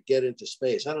way to get into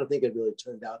space. I don't think it really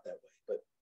turned out that way, but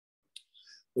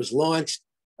it was launched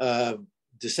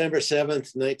December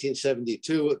 7th,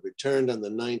 1972. It returned on the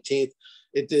 19th.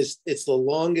 It's the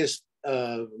longest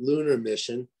lunar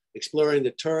mission, exploring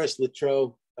the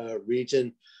Taurus-Littrow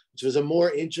region, which was a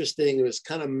more interesting, it was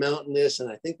kind of mountainous, and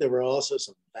I think there were also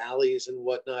some valleys and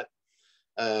whatnot.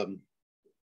 It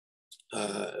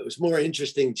was more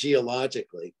interesting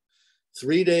geologically.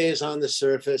 3 days on the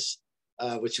surface,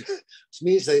 which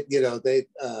means that, you know, they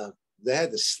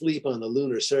had to sleep on the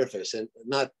lunar surface, and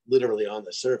not literally on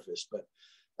the surface, but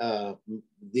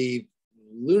the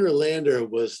lunar lander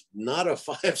was not a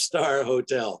 5-star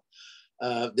hotel.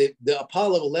 The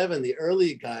Apollo 11, the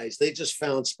early guys, they just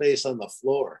found space on the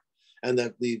floor, and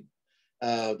the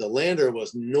lander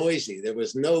was noisy. There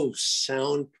was no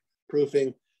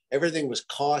soundproofing. Everything was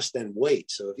cost and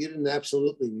weight. So if you didn't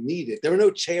absolutely need it, there were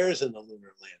no chairs in the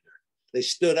lunar lander. They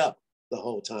stood up the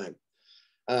whole time.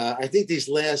 I think these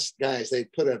last guys, they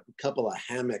put a couple of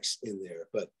hammocks in there,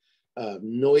 but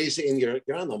noisy, and you're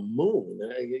on the moon.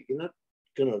 You're not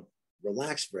gonna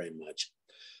relax very much.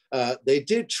 They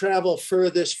did travel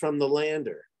furthest from the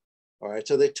lander. All right,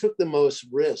 so they took the most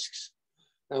risks.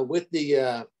 With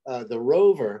the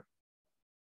rover,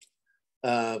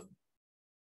 they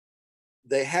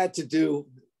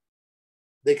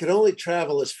could only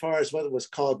travel as far as what was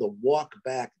called the walk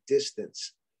back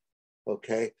distance.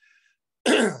 Okay.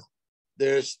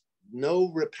 There's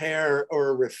no repair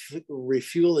or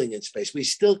refueling in space. We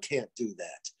still can't do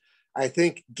that. I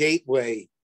think Gateway,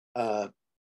 the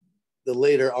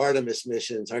later Artemis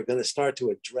missions, are going to start to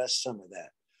address some of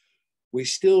that. We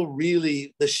still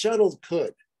really, the shuttle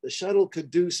could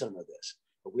do some of this,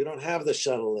 but we don't have the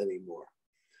shuttle anymore.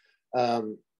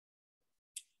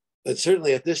 But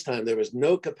certainly at this time, there was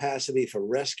no capacity for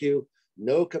rescue,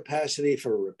 no capacity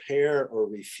for repair or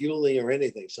refueling or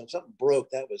anything. So if something broke,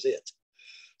 that was it.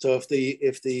 So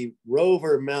if the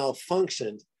rover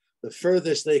malfunctioned, the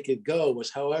furthest they could go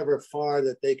was however far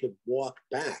that they could walk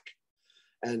back.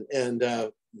 And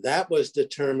that was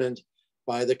determined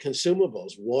by the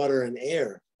consumables, water and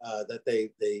air, that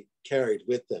they carried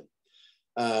with them.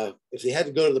 If they had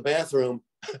to go to the bathroom,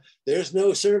 there's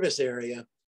no service area.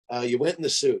 You went in the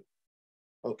suit,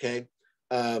 okay?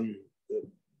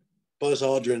 Buzz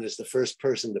Aldrin is the first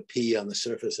person to pee on the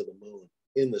surface of the moon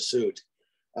in the suit.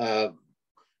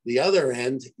 The other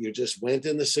end, you just went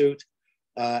in the suit,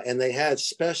 and they had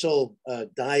special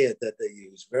diet that they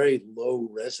used, very low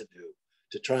residue,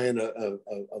 to try and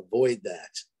avoid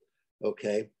that,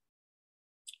 okay?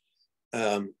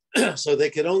 So they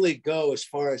could only go as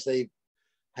far as they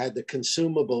had the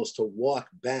consumables to walk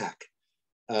back.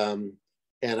 And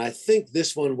I think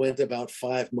this one went about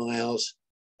 5 miles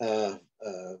from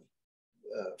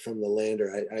the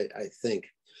lander, I think.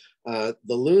 The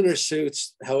lunar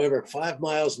suits, however, 5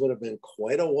 miles would have been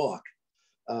quite a walk.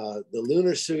 The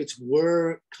lunar suits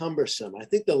were cumbersome. I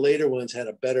think the later ones had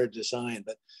a better design,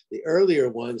 but the earlier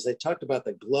ones, they talked about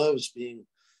the gloves being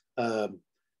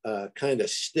kind of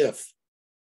stiff,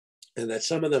 and that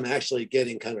some of them actually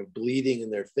getting kind of bleeding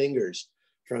in their fingers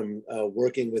from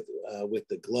working with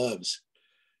the gloves.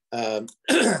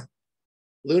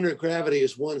 Lunar gravity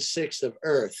is 1/6 of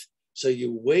Earth, so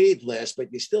you weighed less,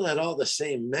 but you still had all the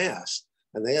same mass,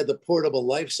 and they had the portable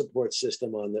life support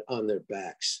system on their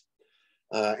backs.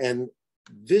 And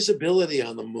visibility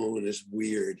on the moon is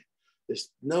weird.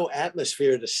 There's no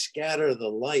atmosphere to scatter the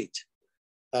light.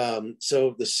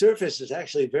 So the surface is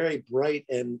actually very bright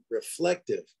and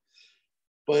reflective.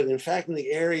 But in fact, in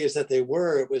the areas that they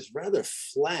were, it was rather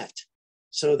flat.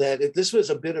 So that this was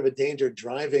a bit of a danger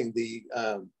driving the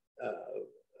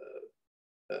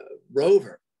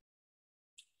rover.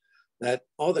 That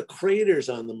all the craters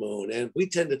on the moon, and we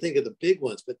tend to think of the big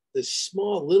ones, but the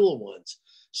small little ones,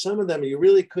 some of them you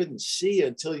really couldn't see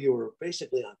until you were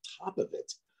basically on top of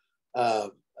it.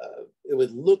 It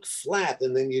would look flat,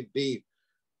 and then you'd be,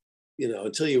 you know,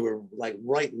 until you were like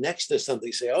right next to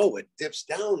something, say, oh, it dips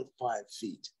down 5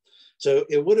 feet. So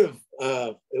it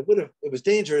was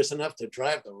dangerous enough to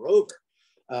drive the rover.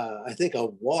 I think a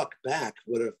walk back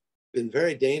would have been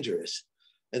very dangerous.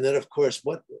 And then, of course,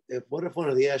 what if one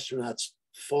of the astronauts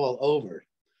fall over?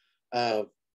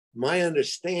 My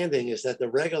understanding is that the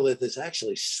regolith is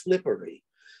actually slippery.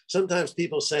 Sometimes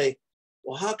people say,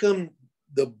 well, how come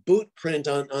the boot print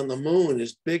on the moon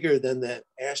is bigger than the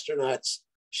astronaut's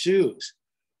shoes?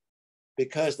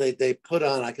 Because they put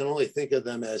on, I can only think of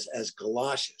them as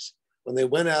galoshes. When they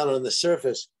went out on the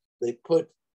surface, they put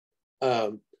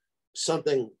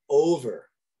something over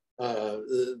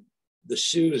the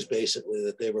shoes, basically,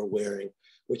 that they were wearing,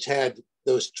 which had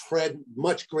those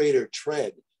much greater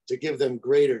tread to give them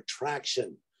greater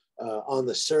traction on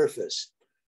the surface.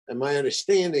 And my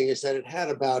understanding is that it had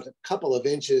about a couple of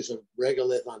inches of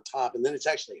regolith on top, and then it's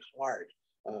actually hard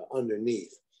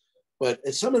underneath. But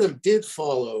some of them did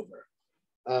fall over.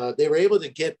 They were able to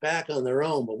get back on their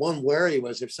own, but one worry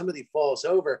was if somebody falls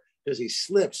over because he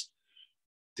slips,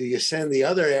 do you send the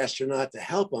other astronaut to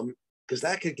help him? Because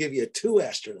that could give you 2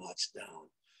 astronauts down.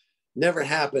 never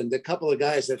happened. A couple of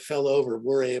guys that fell over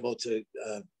were able to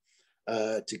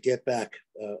get back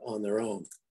on their own.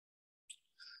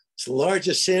 It's the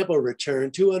largest sample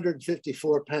return,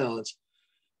 254 pounds.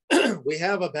 We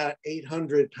have about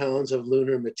 800 pounds of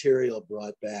lunar material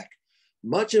brought back,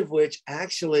 much of which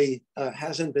actually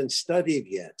hasn't been studied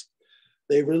yet.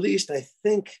 They released, I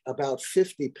think, about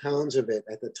 50 pounds of it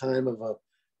at the time of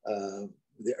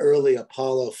the early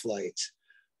Apollo flights.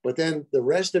 But then the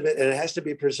rest of it, and it has to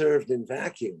be preserved in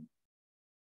vacuum.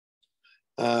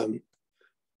 The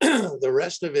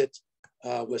rest of it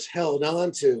was held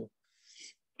on to,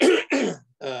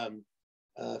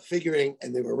 figuring,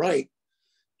 and they were right,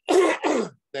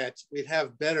 that we'd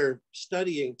have better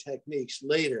studying techniques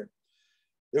later.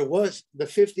 There was the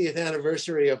 50th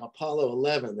anniversary of Apollo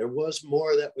 11. There was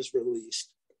more that was released.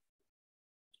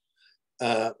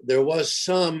 There was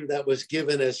some that was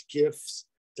given as gifts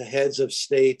to heads of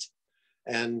state,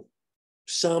 and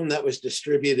some that was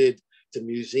distributed to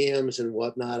museums and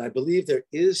whatnot. I believe there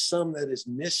is some that is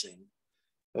missing,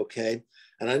 okay?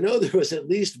 And I know there was at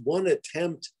least one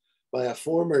attempt by a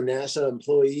former NASA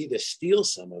employee to steal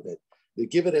some of it, to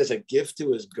give it as a gift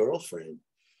to his girlfriend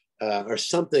or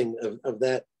something of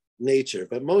that nature.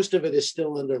 But most of it is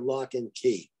still under lock and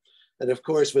key. And of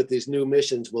course, with these new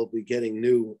missions, we'll be getting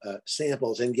new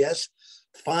samples. And yes,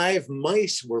 5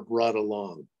 mice were brought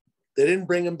along. They didn't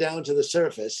bring them down to the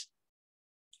surface.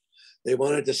 They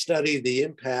wanted to study the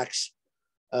impacts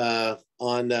of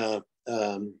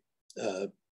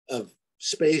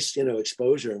space,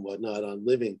 exposure and whatnot on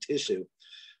living tissue.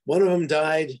 One of them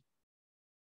died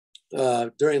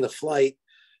during the flight.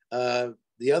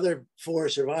 The other 4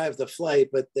 survived the flight,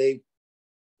 but they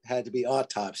had to be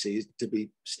autopsied to be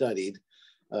studied.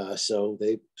 So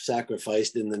they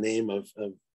sacrificed in the name of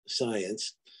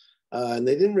science. And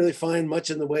they didn't really find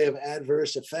much in the way of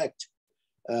adverse effect.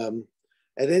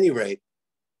 At any rate,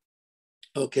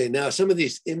 okay, now some of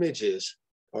these images,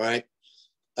 all right,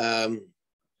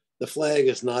 the flag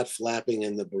is not flapping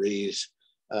in the breeze.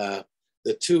 The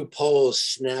 2 poles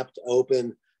snapped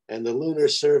open, and the lunar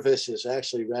surface is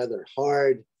actually rather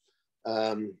hard.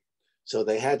 So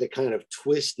they had to kind of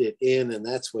twist it in, and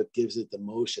that's what gives it the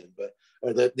motion,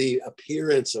 or the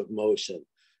appearance of motion.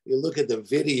 You look at the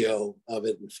video of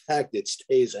it, in fact, it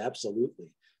stays absolutely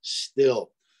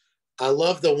still. I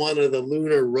love the one of the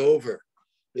lunar rover,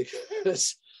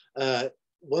 because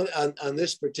on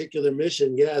this particular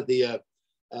mission, yeah, the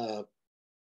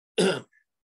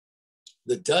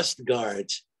dust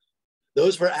guards,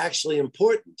 those were actually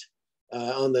important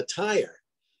on the tire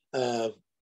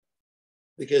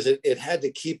because it had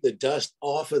to keep the dust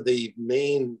off of the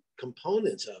main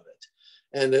components of it.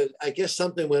 And I guess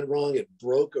something went wrong, it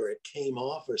broke or it came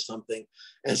off or something.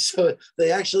 And so they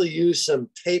actually used some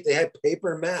tape, they had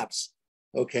paper maps,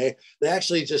 okay? They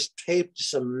actually just taped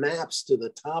some maps to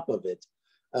the top of it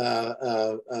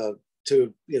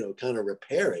to, kind of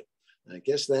repair it. I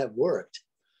guess that worked.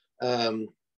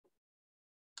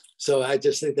 So I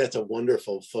just think that's a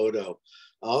wonderful photo.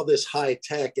 All this high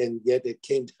tech, and yet it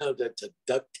came down to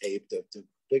duct tape to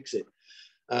fix it.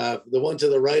 The one to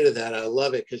the right of that, I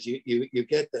love it because you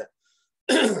get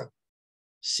the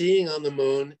seeing on the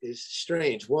moon is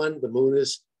strange. One, the moon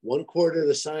is 1/4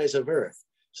 the size of Earth.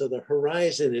 So the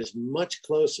horizon is much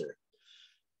closer,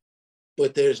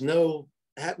 but there's no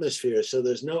atmosphere. So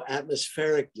there's no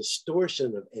atmospheric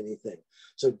distortion of anything.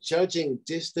 So judging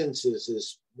distances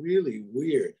is really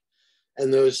weird.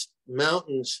 And those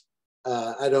mountains,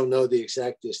 I don't know the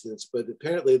exact distance, but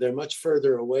apparently they're much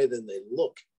further away than they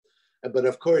look. But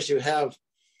of course you have,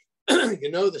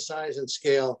 the size and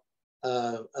scale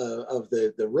of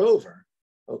the rover,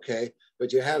 okay?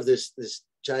 But you have this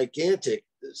gigantic,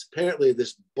 apparently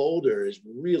this boulder is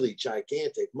really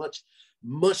gigantic, much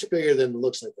bigger than it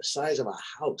looks like, the size of a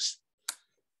house.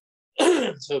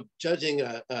 So judging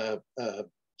a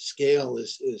scale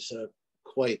is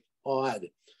quite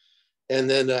odd. And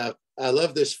then I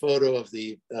love this photo of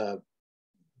the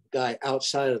guy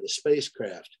outside of the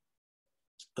spacecraft.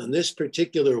 On this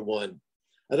particular one,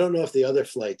 I don't know if the other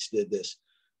flights did this.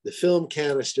 The film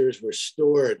canisters were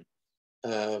stored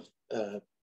in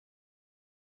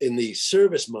the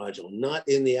service module, not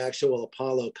in the actual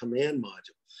Apollo command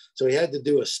module. So he had to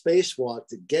do a spacewalk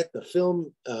to get the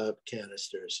film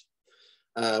canisters,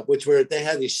 they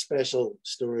had these special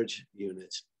storage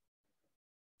units.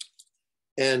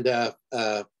 And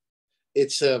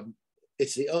it's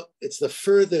the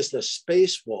furthest a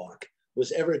spacewalk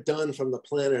was ever done from the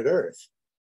planet Earth,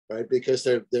 right? Because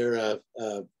they're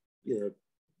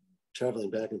traveling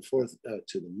back and forth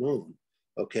to the moon.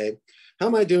 Okay, how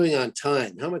am I doing on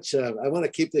time? How much? I want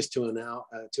to keep this to an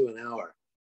hour.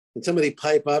 Can somebody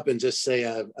pipe up and just say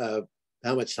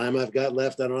how much time I've got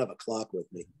left? I don't have a clock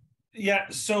with me. Yeah.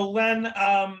 So Len,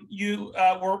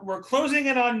 we're closing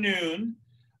in on noon.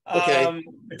 Okay.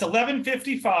 It's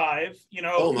 11:55. You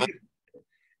know, Oh my.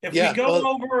 if Yeah, we go well,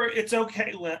 over, it's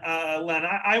okay, Len.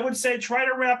 I would say try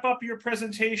to wrap up your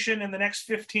presentation in the next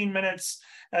 15 minutes,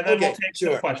 and then we'll take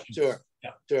some questions. Sure.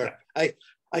 Yeah.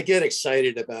 I get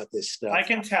excited about this stuff. I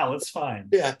can tell. It's fine.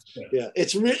 Yeah.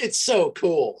 It's so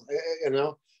cool, you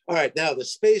know. All right, now the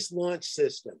Space Launch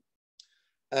System.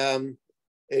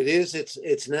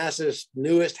 It's NASA's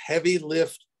newest heavy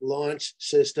lift launch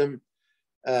system.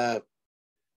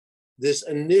 This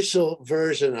initial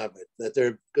version of it that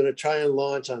they're going to try and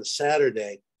launch on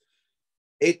Saturday,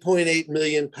 8.8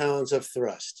 million pounds of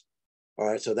thrust. All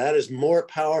right, so that is more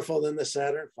powerful than the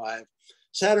Saturn V.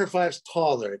 Saturn V is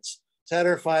taller.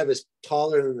 Saturn V is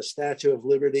taller than the Statue of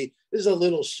Liberty. This is a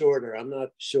little shorter. I'm not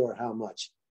sure how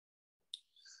much.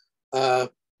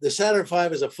 The Saturn V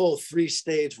is a full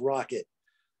 3-stage rocket.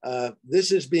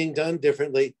 This is being done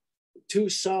differently. 2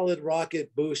 solid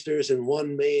rocket boosters and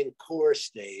 1 main core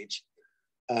stage.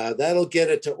 That'll get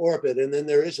it to orbit. And then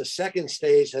there is a second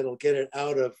stage that'll get it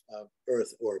out of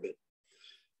Earth orbit.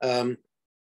 The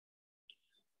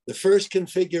first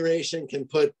configuration can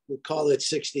put, we call it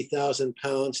 60,000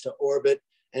 pounds to orbit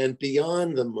and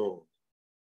beyond the moon,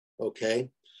 okay?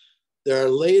 There are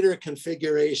later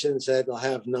configurations that will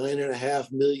have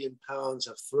 9.5 million pounds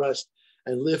of thrust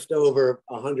and lift over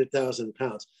 100,000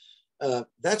 pounds.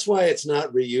 That's why it's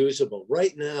not reusable.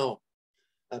 Right now,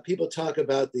 people talk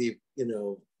about the,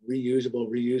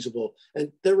 reusable,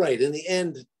 and they're right. In the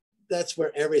end, that's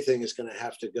where everything is going to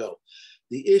have to go.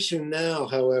 The issue now,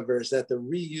 however, is that the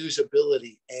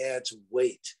reusability adds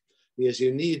weight because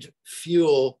you need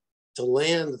fuel to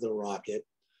land the rocket.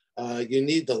 You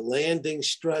need the landing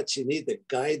struts, you need the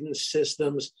guidance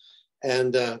systems,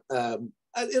 and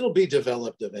it'll be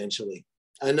developed eventually.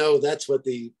 I know that's what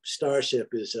the Starship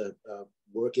is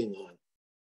working on.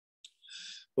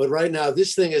 But right now,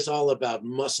 this thing is all about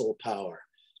muscle power.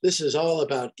 This is all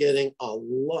about getting a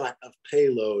lot of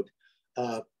payload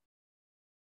out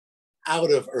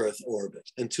of Earth orbit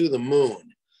and to the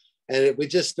moon. And we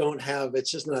just don't have,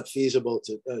 it's just not feasible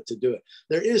to do it.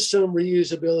 There is some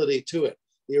reusability to it.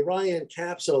 The Orion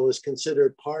capsule is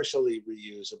considered partially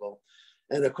reusable.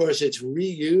 And of course, it's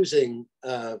reusing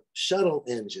shuttle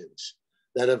engines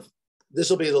that have, this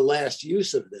will be the last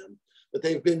use of them, but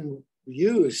they've been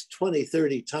used 20,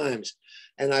 30 times.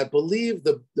 And I believe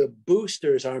the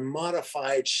boosters are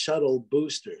modified shuttle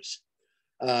boosters.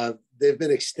 They've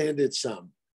been extended some.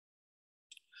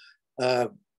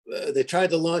 They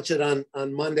tried to launch it on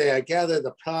Monday. I gather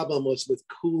the problem was with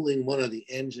cooling one of the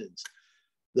engines.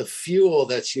 The fuel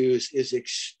that's used is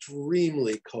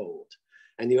extremely cold,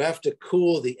 and you have to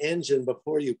cool the engine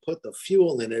before you put the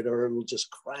fuel in it or it will just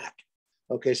crack.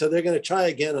 Okay, so they're going to try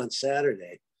again on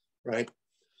Saturday, right?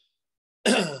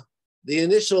 The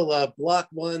initial Block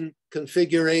 1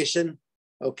 configuration,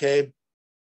 okay,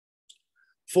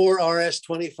 4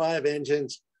 RS-25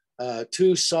 engines,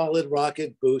 2 solid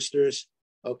rocket boosters,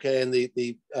 okay, and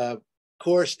the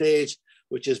core stage,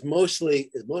 which is mostly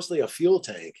a fuel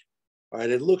tank. All right,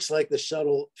 it looks like the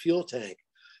shuttle fuel tank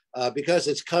because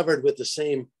it's covered with the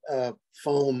same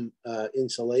foam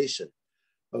insulation,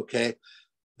 okay?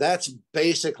 That's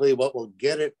basically what will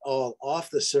get it all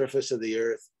off the surface of the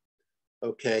Earth,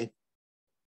 okay?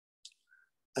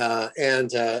 And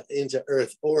into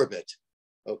Earth orbit,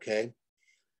 okay?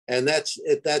 And that's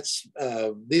it.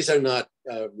 These are not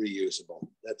reusable.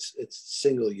 It's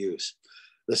single use.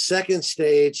 The second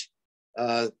stage,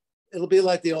 it'll be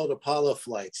like the old Apollo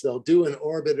flights. They'll do an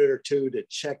orbit or 2 to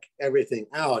check everything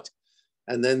out.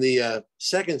 And then the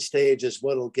second stage is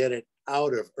what'll get it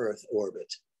out of Earth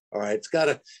orbit. All right, it's got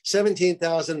a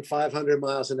 17,500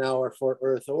 miles an hour for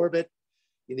Earth orbit.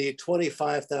 You need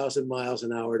 25,000 miles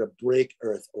an hour to break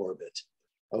Earth orbit.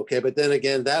 Okay, but then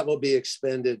again, that will be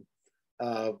expended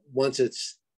once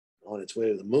it's on its way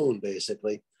to the moon,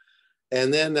 basically.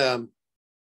 And then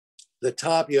the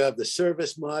top, you have the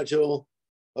service module.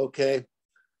 Okay,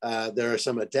 there are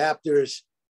some adapters.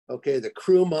 Okay, the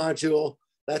crew module,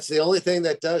 that's the only thing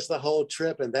that does the whole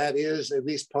trip, and that is at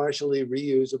least partially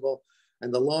reusable.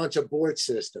 And the launch abort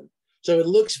system. So it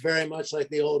looks very much like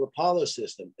the old Apollo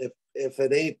system. If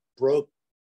it ain't broke,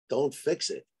 don't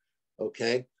fix it,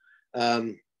 okay?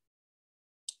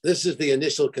 This is the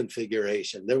initial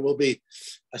configuration. There will be,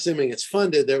 assuming it's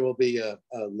funded, there will be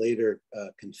later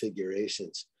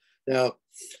configurations. Now,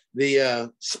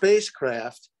 the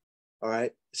spacecraft, all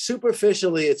right,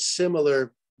 superficially, it's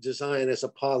similar design as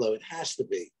Apollo. It has to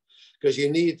be, because you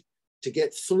need to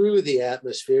get through the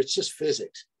atmosphere. It's just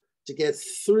physics. to get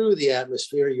through the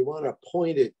atmosphere, you want a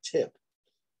pointed tip,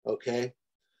 okay?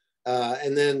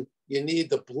 And then you need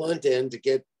the blunt end to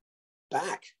get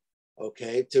back,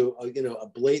 okay, to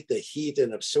ablate the heat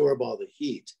and absorb all the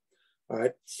heat. All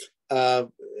right.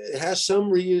 It has some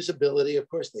reusability. Of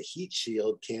course, the heat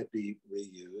shield can't be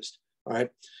reused. All right.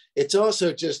 It's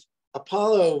also just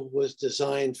Apollo was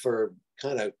designed for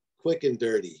kind of quick and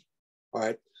dirty. All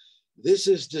right. This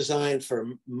is designed for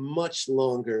much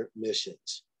longer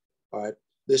missions. All right.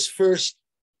 This first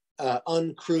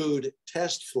uncrewed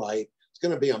test flight is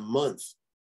going to be a month,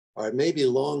 or maybe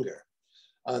longer.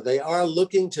 They are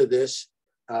looking to this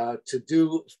to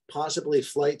do possibly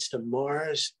flights to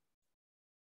Mars.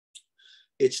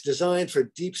 It's designed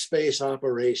for deep space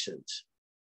operations,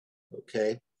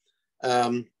 okay?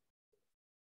 And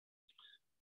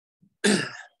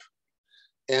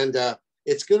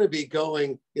it's going to be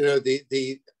going,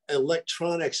 the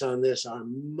electronics on this are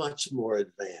much more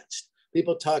advanced.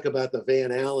 People talk about the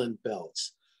Van Allen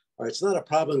belts. Or it's not a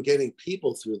problem getting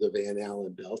people through the Van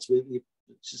Allen belts. We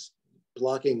just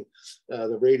blocking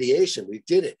the radiation. We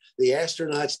did it. The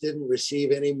astronauts didn't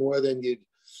receive any more than you'd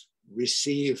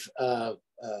receive,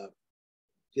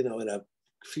 in a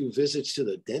few visits to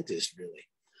the dentist, really.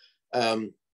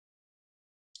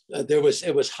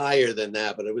 It was higher than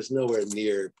that, but it was nowhere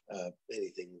near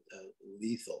anything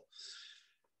lethal.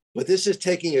 But this is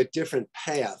taking a different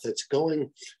path. It's going,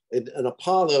 in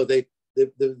Apollo, the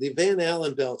Van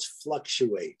Allen belts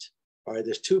fluctuate. All right,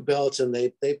 there's two belts and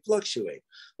they fluctuate.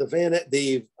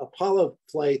 The Apollo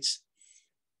flights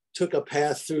took a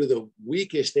path through the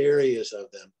weakest areas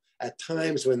of them at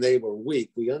times when they were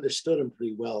weak. We understood them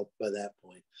pretty well by that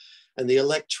point. And the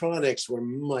electronics were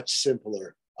much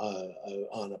simpler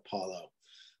on Apollo.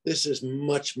 This is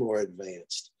much more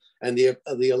advanced. And the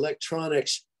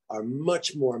electronics are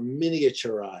much more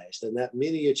miniaturized, and that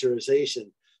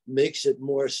miniaturization makes it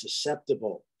more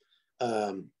susceptible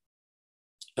to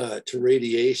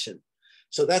radiation.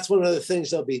 So that's one of the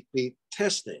things they'll be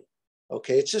testing.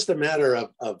 Okay, it's just a matter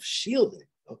of shielding.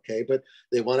 Okay, but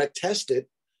they want to test it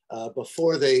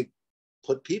before they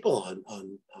put people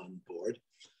on board.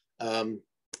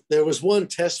 There was one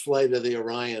test flight of the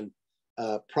Orion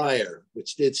prior,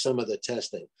 which did some of the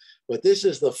testing, but this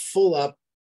is the full up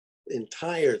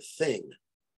entire thing.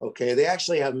 Okay, they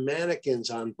actually have mannequins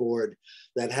on board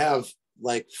that have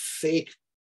like fake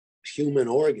human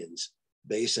organs,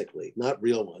 basically, not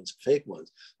real ones, fake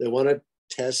ones. They want to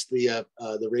test the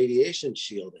radiation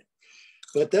shielding,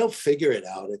 but they'll figure it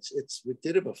out. We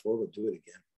did it before, we'll do it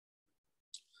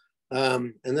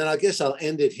again. And then I guess I'll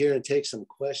end it here and take some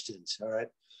questions. All right.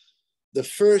 The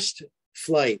first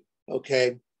flight,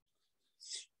 okay.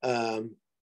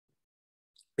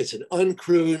 It's an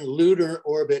uncrewed lunar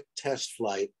orbit test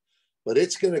flight, but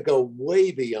it's going to go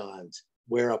way beyond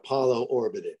where Apollo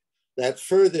orbited. That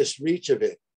furthest reach of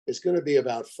it is going to be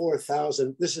about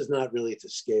 4,000. This is not really to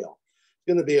scale. It's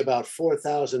going to be about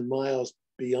 4,000 miles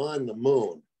beyond the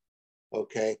moon.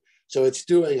 Okay. So it's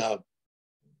doing a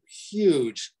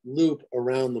huge loop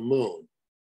around the moon.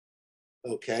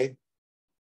 Okay.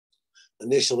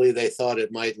 Initially, they thought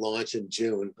it might launch in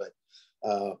June, but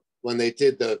when they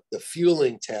did the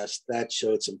fueling test, that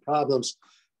showed some problems.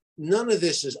 None of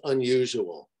this is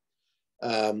unusual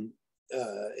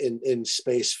in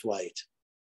space flight.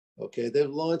 Okay, they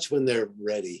launch when they're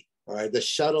ready. All right, the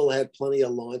shuttle had plenty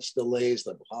of launch delays,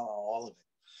 all of it.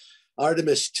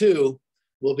 Artemis 2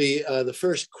 will be the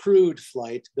first crewed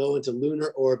flight to go into lunar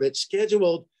orbit,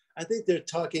 scheduled, I think they're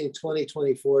talking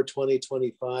 2024,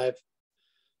 2025.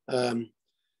 The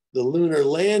lunar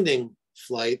landing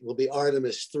flight will be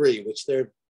Artemis 3, which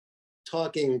they're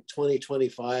talking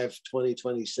 2025,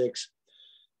 2026.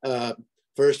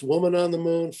 First woman on the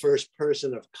moon, first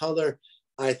person of color.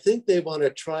 I think they want to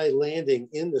try landing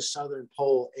in the southern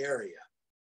pole area.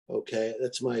 Okay,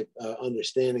 that's my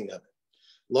understanding of it.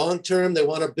 Long term, they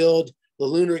want to build the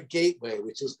lunar gateway,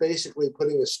 which is basically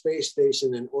putting a space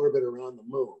station in orbit around the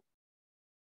moon.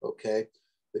 Okay.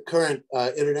 The current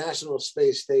International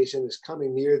Space Station is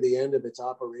coming near the end of its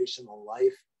operational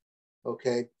life,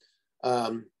 okay?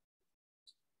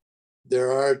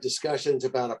 There are discussions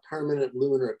about a permanent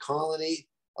lunar colony,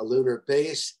 a lunar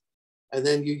base, and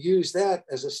then you use that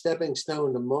as a stepping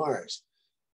stone to Mars.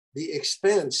 The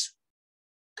expense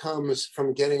comes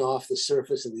from getting off the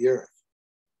surface of the Earth,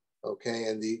 okay,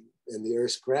 and the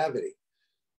Earth's gravity.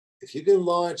 If you can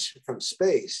launch from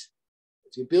space,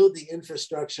 if you build the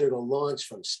infrastructure to launch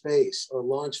from space or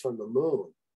launch from the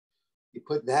moon, you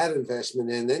put that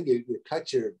investment in, then you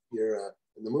cut and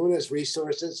the moon has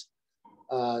resources,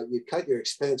 you cut your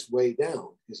expense way down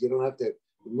because you don't have to,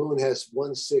 the moon has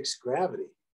 1/6 gravity.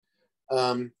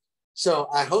 So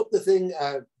I hope the thing,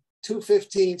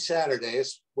 2:15 Saturday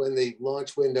is when the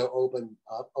launch window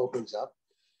opens up.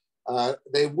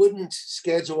 They wouldn't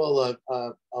schedule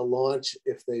a launch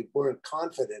if they weren't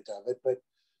confident of it, but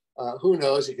who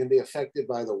knows, it can be affected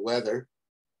by the weather.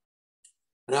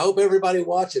 And I hope everybody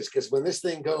watches, because when this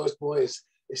thing goes, boys,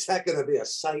 is that going to be a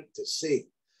sight to see?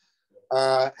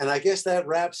 And I guess that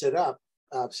wraps it up.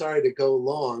 I'm sorry to go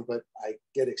long, but I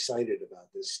get excited about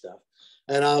this stuff.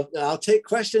 And I'll take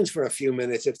questions for a few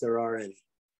minutes if there are any.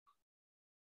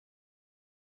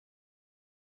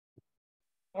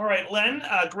 All right, Len,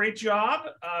 great job.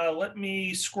 Let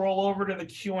me scroll over to the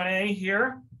Q&A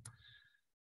here.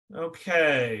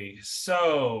 Okay,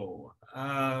 so,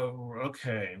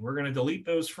 okay, we're going to delete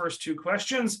those first two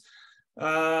questions.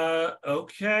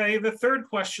 Okay, the third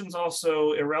question's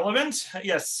also irrelevant.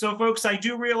 Yes, so folks, I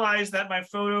do realize that my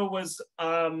photo was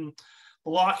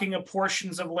blocking a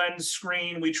portions of Len's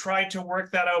screen. We tried to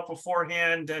work that out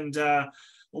beforehand, and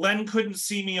Len couldn't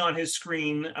see me on his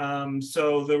screen,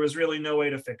 so there was really no way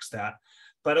to fix that.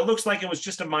 But it looks like it was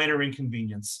just a minor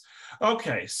inconvenience.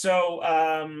 Okay, so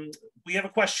we have a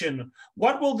question.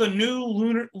 What will the new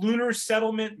lunar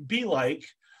settlement be like?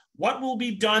 What will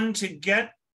be done to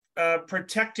get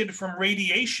protected from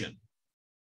radiation?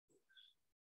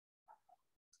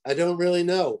 I don't really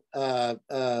know,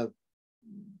 to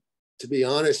be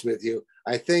honest with you.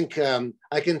 I think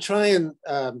I can try and,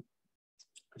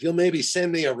 if you'll maybe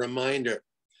send me a reminder.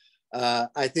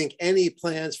 I think any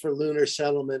plans for lunar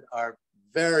settlement are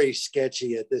very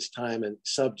sketchy at this time and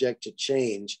subject to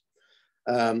change.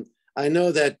 I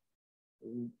know that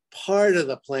part of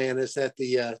the plan is that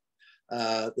the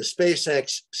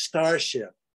SpaceX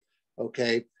Starship,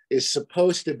 okay, is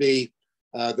supposed to be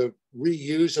the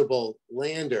reusable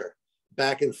lander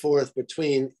back and forth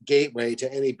between Gateway to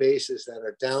any bases that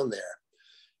are down there.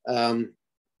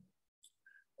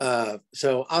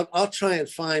 So I'll try and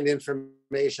find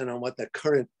information on what the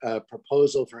current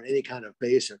proposal for any kind of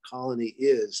base or colony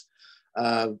is.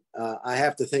 I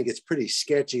have to think it's pretty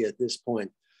sketchy at this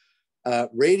point.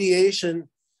 Radiation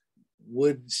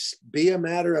would be a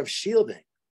matter of shielding,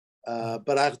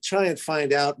 but I'll try and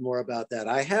find out more about that.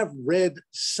 I have read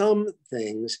some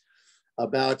things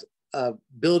about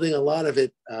building a lot of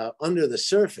it under the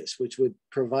surface, which would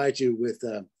provide you with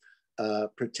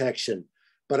protection.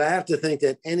 But I have to think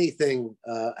that anything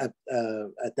at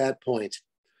that point,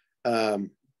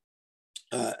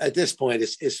 at this point,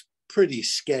 is pretty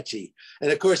sketchy.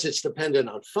 And of course, it's dependent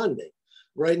on funding.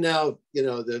 Right now, you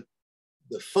know, the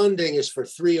funding is for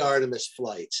 3 Artemis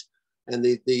flights, and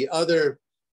the other,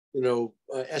 you know,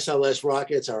 SLS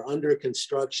rockets are under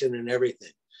construction and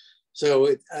everything.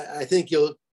 So I think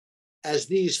as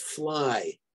these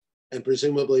fly, and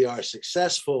presumably are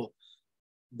successful,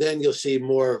 then you'll see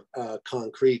more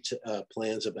concrete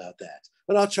plans about that.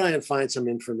 But I'll try and find some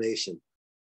information.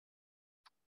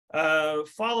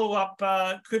 Follow up,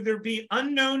 could there be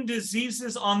unknown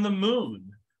diseases on the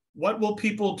moon? What will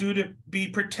people do to be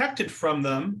protected from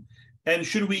them? And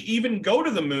should we even go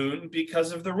to the moon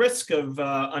because of the risk of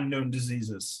unknown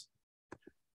diseases?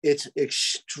 It's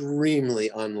extremely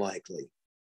unlikely,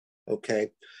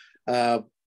 okay? I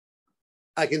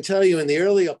can tell you in the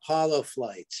early Apollo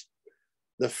flights,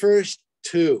 the first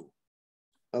 2,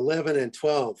 11 and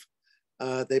 12,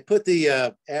 they put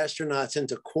the astronauts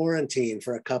into quarantine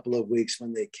for a couple of weeks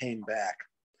when they came back.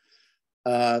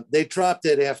 They dropped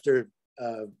it after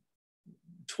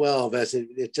 12, as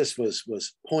it just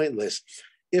was pointless,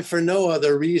 if for no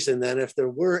other reason than if there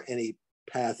were any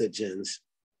pathogens,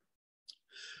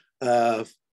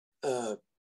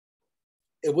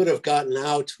 it would have gotten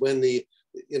out when they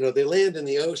land in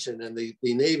the ocean and the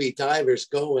Navy divers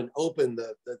go and open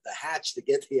the hatch to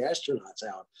get the astronauts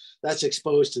out. That's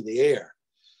exposed to the air.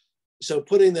 So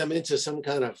putting them into some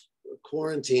kind of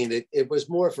quarantine, it was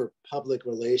more for public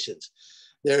relations.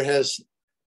 There has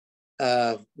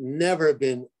never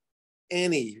been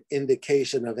any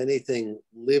indication of anything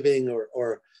living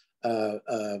or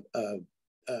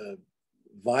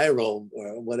viral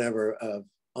or whatever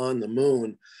on the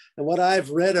moon. And what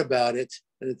I've read about it,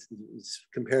 and it's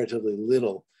comparatively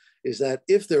little, is that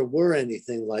if there were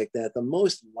anything like that, the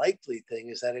most likely thing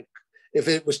is that if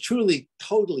it was truly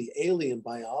totally alien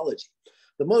biology,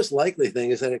 the most likely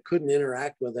thing is that it couldn't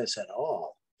interact with us at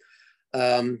all.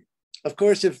 Of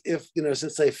course, if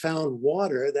since they found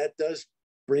water, that does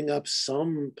bring up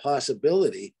some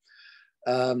possibility.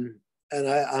 And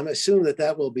I'm assuming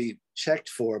that will be checked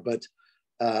for, but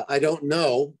I don't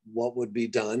know what would be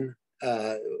done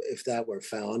if that were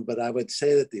found, but I would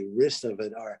say that the risks of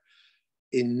it are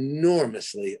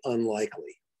enormously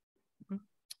unlikely.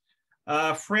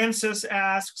 Francis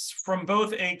asks, from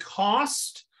both a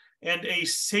cost and a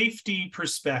safety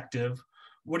perspective,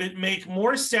 would it make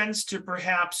more sense to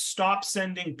perhaps stop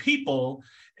sending people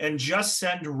and just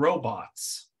send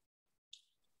robots?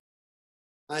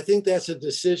 I think that's a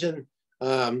decision,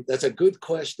 that's a good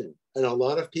question. And a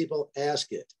lot of people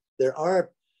ask it. There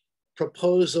are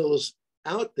proposals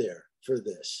out there for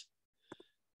this.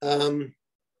 I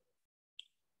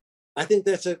think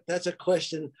that's a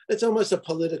question, it's almost a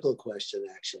political question,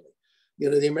 actually. You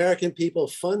know, the American people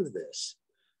fund this.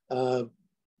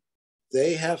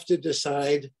 They have to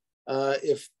decide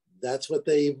if that's what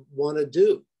they want to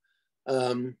do.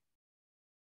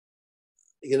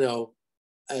 You know,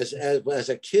 as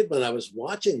a kid, when I was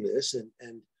watching this,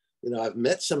 and you know, I've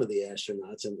met some of the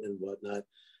astronauts and whatnot,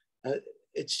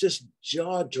 it's just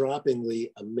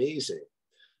jaw-droppingly amazing.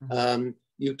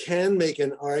 You can make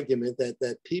an argument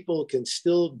that people can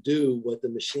still do what the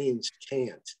machines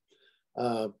can't.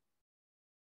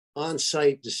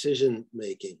 On-site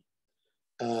decision-making.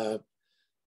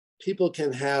 People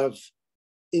can have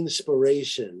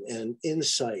inspiration and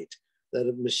insight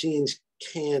that machines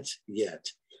can't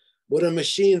yet. Would a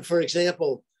machine, for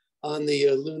example, on the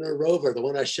lunar rover, the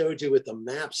one I showed you with the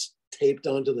maps taped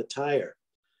onto the tire,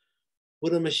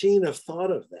 would a machine have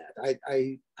thought of that?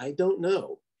 I don't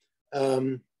know.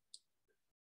 I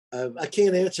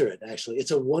can't answer it, actually.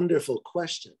 It's a wonderful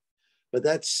question, but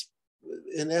that's,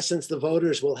 in essence, the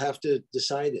voters will have to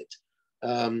decide it.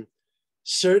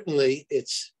 Certainly,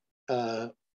 it's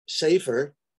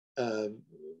safer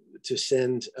to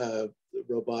send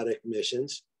robotic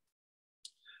missions.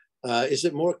 Is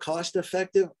it more cost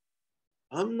effective?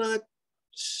 I'm not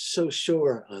so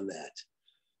sure on that.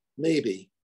 Maybe.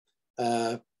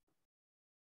 But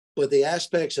the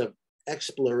aspects of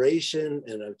exploration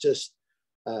and of just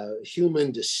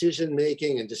human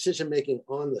decision-making and decision-making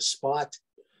on the spot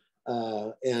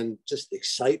and just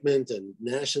excitement and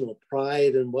national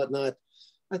pride and whatnot,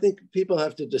 I think people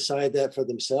have to decide that for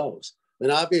themselves.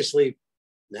 And obviously,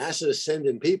 NASA is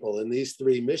sending people in these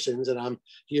 3 missions, and I'm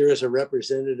here as a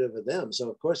representative of them. So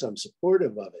of course I'm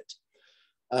supportive of it.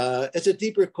 It's a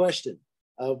deeper question,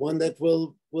 one that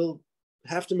we'll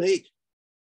have to make.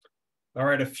 All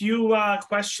right, a few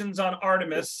questions on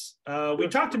Artemis. We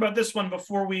talked about this one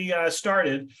before we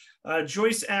started.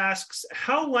 Joyce asks,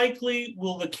 how likely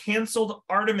will the canceled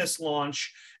Artemis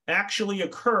launch actually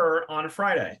occur on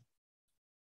Friday?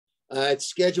 It's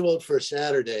scheduled for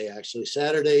Saturday, actually.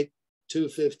 Saturday,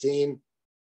 2:15.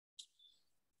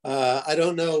 I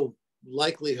don't know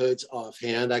likelihoods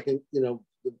offhand. I can, you know,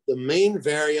 the main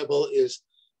variable is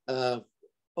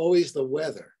always the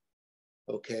weather,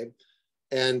 okay?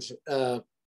 And,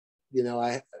 you know,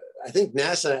 I think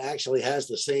NASA actually has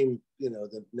the same, you know,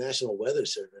 the National Weather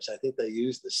Service. I think they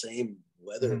use the same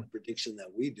weather prediction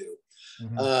that we do.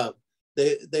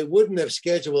 They wouldn't have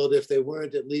scheduled if they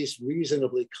weren't at least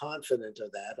reasonably confident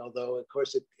of that, although of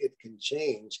course it can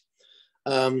change.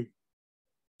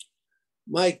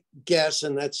 My guess,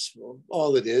 and that's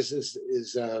all it is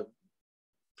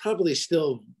probably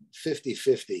still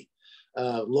 50-50.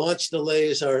 Launch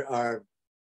delays are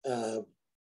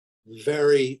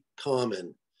very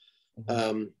common.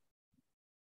 And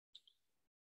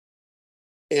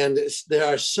there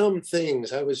are some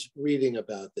things, I was reading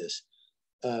about this.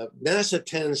 NASA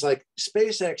tends, like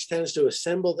SpaceX tends to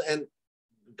assemble, and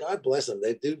God bless them,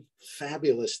 they do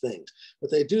fabulous things, but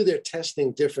they do their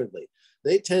testing differently.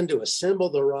 They tend to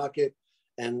assemble the rocket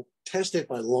and test it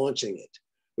by launching it,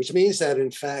 which means that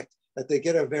in fact, that they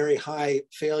get a very high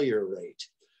failure rate,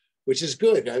 which is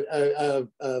good.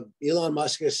 Elon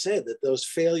Musk has said that those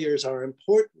failures are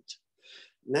important.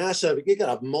 NASA, you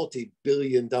got a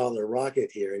multi-billion-dollar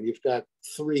rocket here, and you've got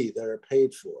 3 that are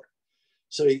paid for.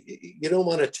 So you don't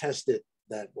want to test it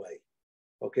that way,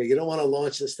 okay? You don't want to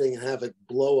launch this thing and have it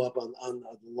blow up on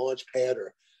the launch pad,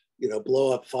 or, you know,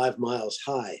 blow up 5 miles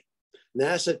high.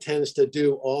 NASA tends to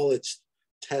do all its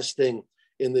testing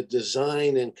in the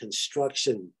design and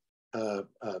construction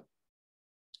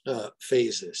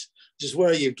phases, which is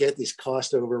where you get these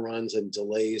cost overruns and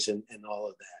delays and all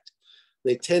of that.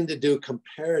 They tend to do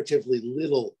comparatively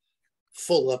little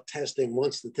full-up testing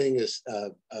once the thing is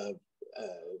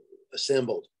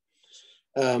assembled.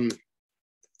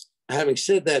 Having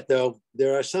said that, though,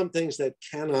 there are some things that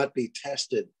cannot be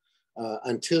tested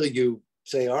until you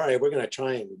say, all right, we're going to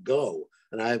try and go.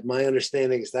 And my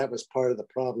understanding is that was part of the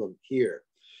problem here.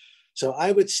 So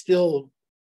I would still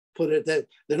put it that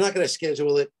they're not going to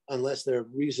schedule it unless they're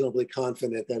reasonably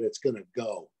confident that it's going to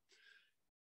go.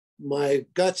 My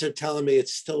guts are telling me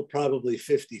it's still probably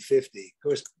 50-50. Of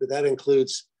course, but that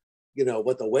includes, you know,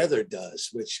 what the weather does,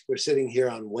 which we're sitting here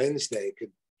on Wednesday,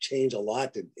 could change a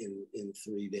lot in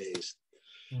 3 days.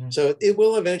 Mm-hmm. So it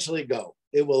will eventually go.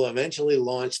 It will eventually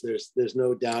launch. There's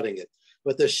no doubting it.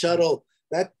 But the shuttle,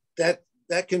 that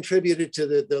contributed to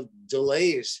the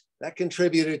delays. That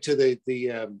contributed to the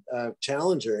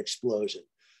Challenger explosion,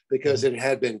 because it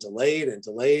had been delayed and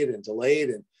delayed and delayed,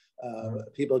 and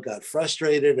people got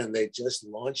frustrated, and they just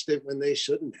launched it when they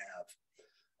shouldn't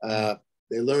have.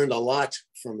 They learned a lot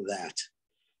from that.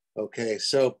 Okay,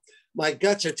 so my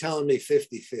guts are telling me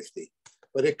 50-50,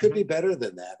 but it could be better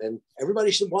than that, and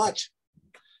everybody should watch.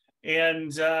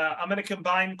 And I'm going to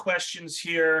combine questions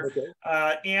here. Okay.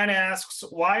 Anne asks,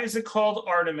 why is it called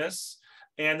Artemis?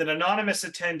 And an anonymous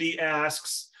attendee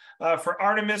asks, for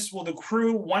Artemis, will the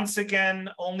crew once again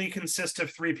only consist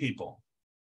of 3 people?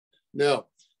 No.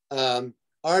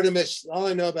 Artemis, all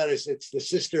I know about it is it's the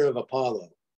sister of Apollo.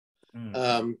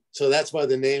 So that's why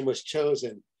the name was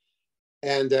chosen.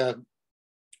 And,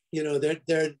 you know,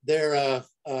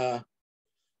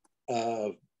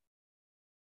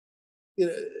 you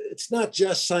know, it's not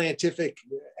just scientific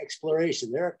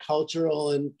exploration. There are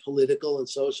cultural and political and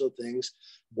social things.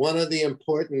 One of the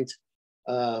important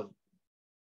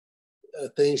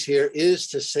things here is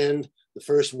to send the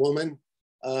first woman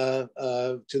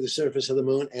to the surface of the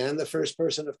moon, and the first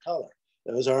person of color.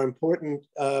 Those are important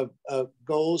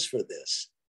goals for this.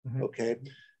 Okay,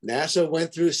 NASA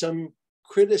went through some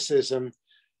criticism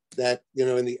that, you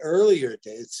know, in the earlier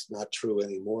days, it's not true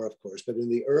anymore, of course, but in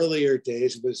the earlier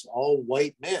days, it was all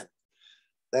white men.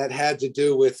 That had to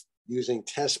do with using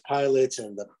test pilots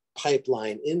and the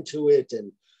pipeline into it,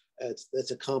 and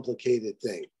that's a complicated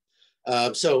thing.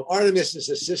 So Artemis is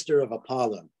a sister of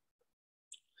Apollo.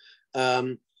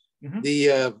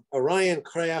 The Orion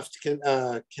craft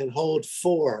can hold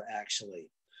 4, actually.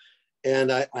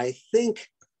 And I think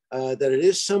that it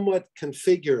is somewhat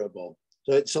configurable.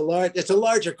 So it's a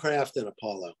larger craft than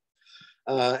Apollo.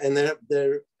 And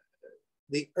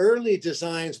the early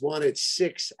designs wanted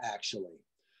 6, actually.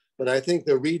 But I think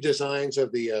the redesigns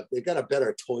of they got a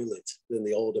better toilet than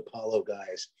the old Apollo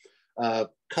guys.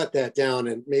 Cut that down,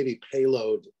 and maybe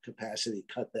payload capacity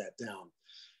cut that down.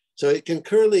 So it can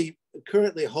currently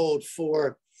hold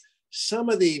 4.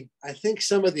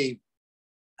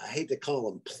 I hate to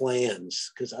call them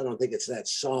plans, because I don't think it's that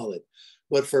solid,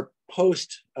 but for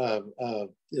post, you know,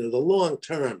 the long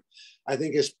term, I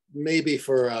think is maybe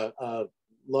for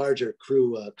larger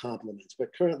crew complements,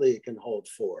 but currently it can hold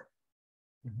 4.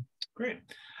 Great.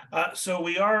 So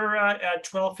we are at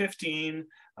 12:15.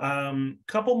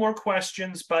 Couple more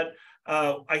questions, but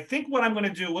I think what I'm going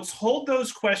to do, let's hold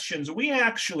those questions. We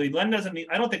actually, Len doesn't,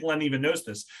 I don't think Len even knows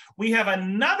this. We have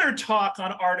another talk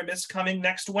on Artemis coming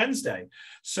next Wednesday.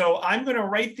 So I'm going to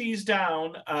write these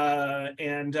down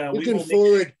and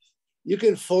you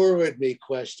can forward me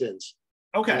questions.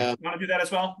 Okay, you want to do that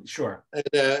as well? Sure. And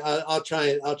I'll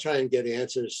try and get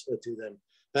answers to them.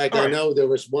 In fact, All I right. know there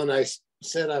was one I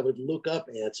said I would look up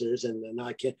answers, and then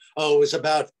I can't. Oh, it was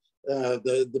about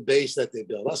the base that they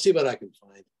built. I'll see what I can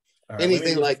find. Right,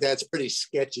 anything like that's pretty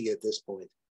sketchy at this point.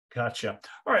 Gotcha.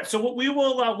 All right, so we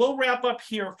will we'll wrap up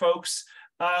here, folks.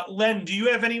 Len, do you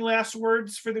have any last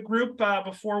words for the group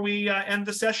before we end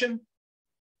the session?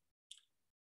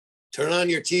 Turn on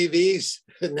your TVs,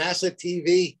 NASA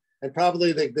TV, and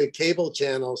probably the cable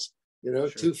channels. You know,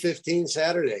 sure. 2:15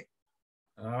 Saturday.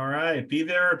 All right, be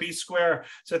there or be square.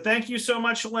 So thank you so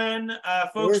much, Len.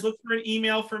 Folks, sure. Look for an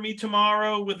email from me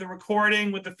tomorrow with the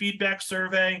recording, with the feedback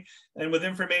survey, and with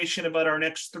information about our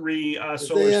next 3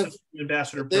 Solar System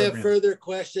Ambassador programs. If they have further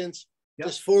questions,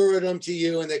 just forward them to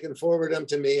you, and they can forward them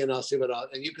to me, and I'll see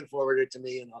and you can forward it to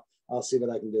me, and I'll see what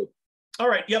I can do. All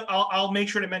right. Yep. I'll make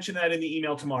sure to mention that in the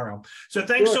email tomorrow. So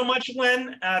thanks so much,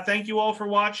 Len. Thank you all for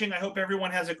watching. I hope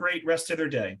everyone has a great rest of their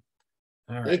day.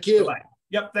 All right. Thank you. Bye.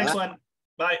 Yep. Thanks, Len.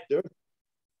 Bye. Sure.